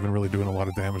skeleton's not even really doing a lot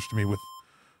of damage to me with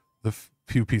the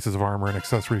few pieces of armor and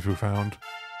accessories we found.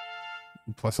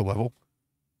 Plus a level.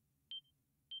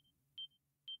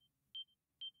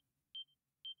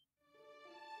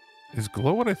 Is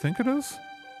glow what I think it is?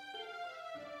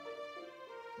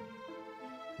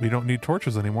 We don't need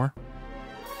torches anymore.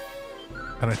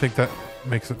 And I think that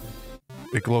makes it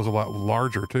glows a lot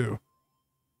larger too.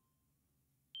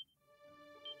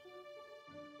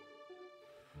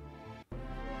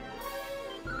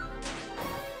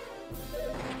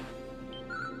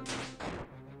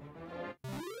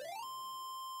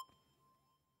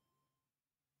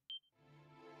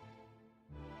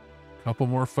 Couple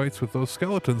more fights with those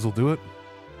skeletons will do it.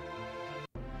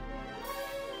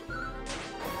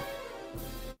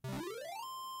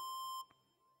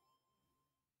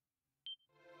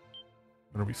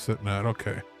 What are we sitting at?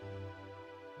 Okay.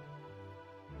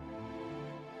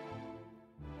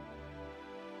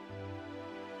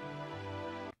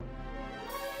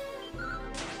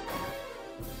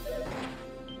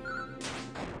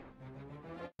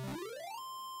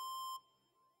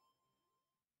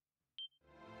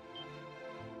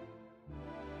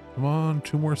 Come on,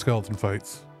 2 more skeleton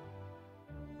fights.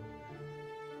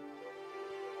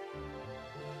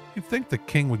 You'd think the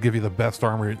king would give you the best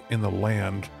armor in the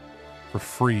land for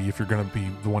free if you're going to be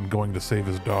the one going to save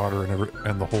his daughter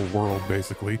and the whole world,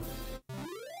 basically.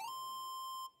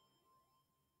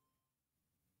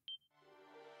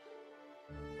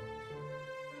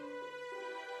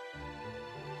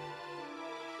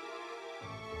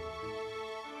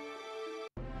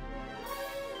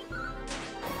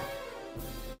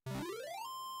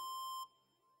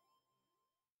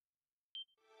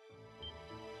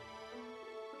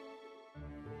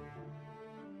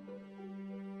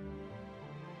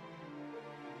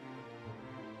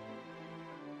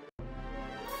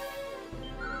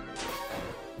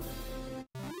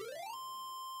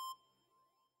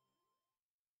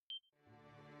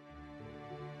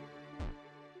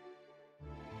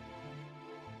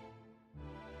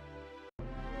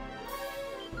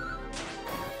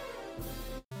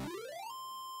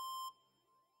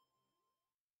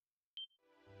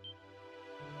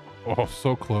 Oh,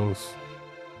 so close.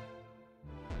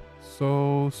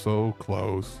 So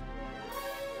close.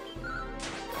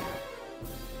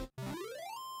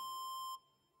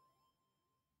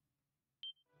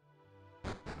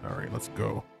 All right, let's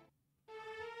go.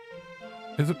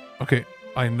 Is it okay?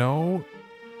 I know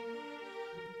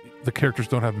the characters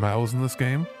don't have mouths in this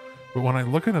game, but when I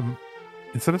look at them,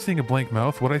 instead of seeing a blank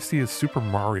mouth, what I see is Super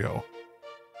Mario.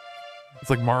 It's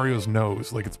like Mario's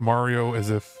nose. Like it's Mario as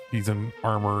if he's in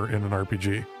armor in an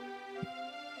RPG.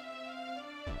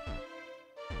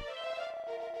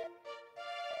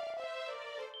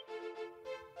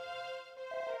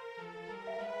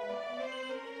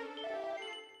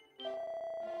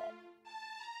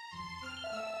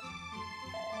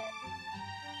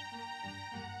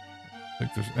 I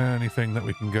think there's anything that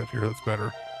we can get here that's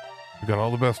better. We got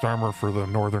all the best armor for the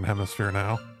Northern Hemisphere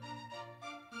now.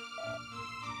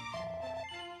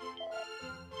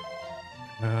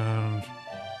 And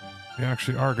we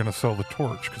actually are going to sell the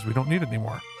torch because we don't need it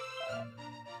anymore.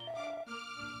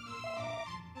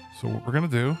 So what we're going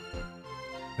to do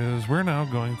is we're now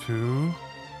going to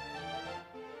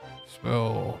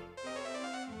spell.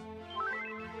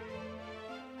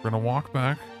 We're going to walk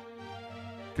back,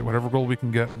 get whatever gold we can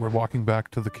get. We're walking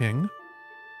back to the king.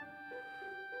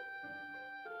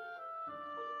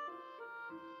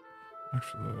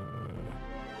 Actually,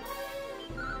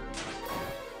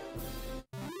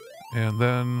 and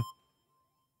then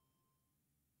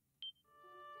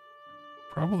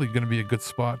probably going to be a good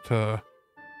spot to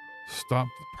stop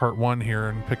part 1 here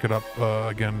and pick it up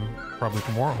again probably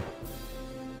tomorrow.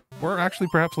 Or actually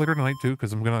perhaps later tonight too,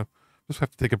 because I'm going to just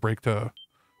have to take a break to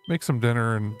make some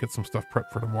dinner and get some stuff prepped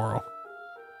for tomorrow.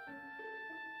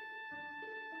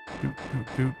 Doot, doot,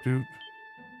 doot, doot.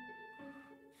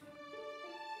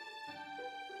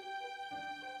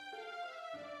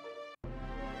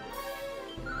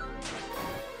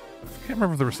 I can't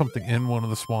remember if there was something in one of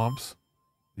the swamps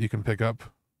you can pick up.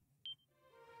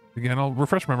 Again, I'll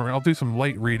refresh my memory. I'll do some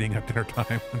light reading at dinner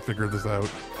time and figure this out.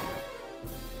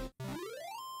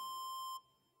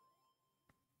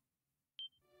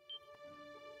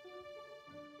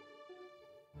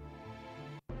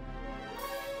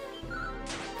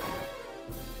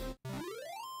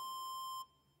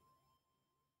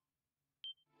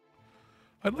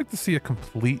 I'd like to see a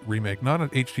complete remake, not an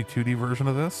HD 2D version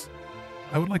of this.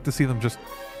 I would like to see them just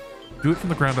do it from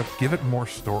the ground up, give it more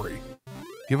story.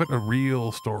 Give it a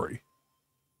real story.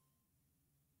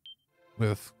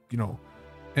 With, you know,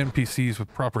 NPCs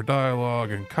with proper dialogue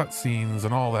and cutscenes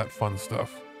and all that fun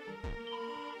stuff.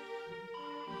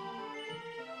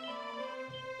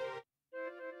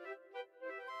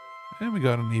 And we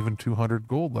got an even 200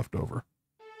 gold left over.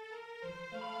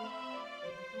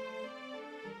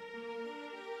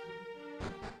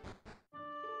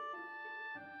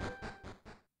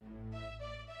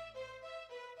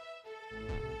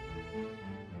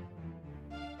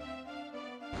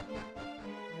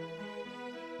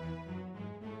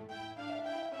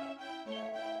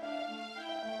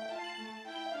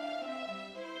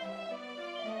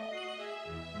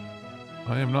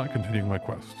 I am not continuing my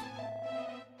quest.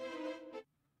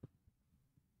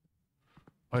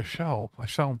 I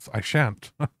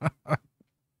shan't.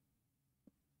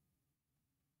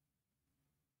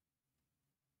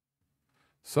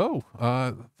 So,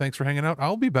 thanks for hanging out.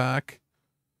 I'll be back.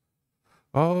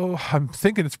 Oh, I'm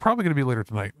thinking it's probably going to be later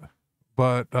tonight.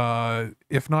 But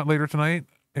if not later tonight,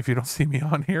 if you don't see me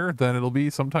on here, then it'll be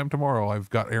sometime tomorrow. I've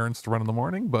got errands to run in the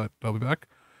morning, but I'll be back.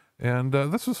 And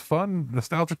this was fun.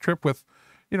 Nostalgic trip with,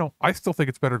 you know, I still think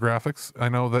it's better graphics. I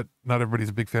know that not everybody's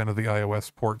a big fan of the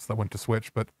iOS ports that went to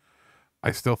Switch, but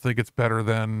I still think it's better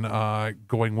than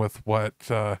going with what,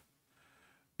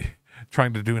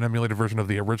 trying to do an emulated version of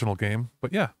the original game.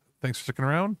 But yeah, thanks for sticking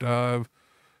around.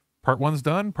 Part 1's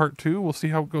done. Part 2, we'll see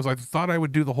how it goes. I thought I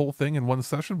would do the whole thing in one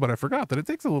session, but I forgot that it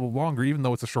takes a little longer, even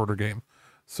though it's a shorter game.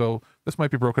 So this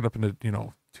might be broken up into, you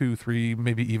know, 2, 3,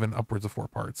 maybe even upwards of 4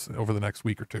 parts over the next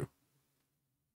week or two.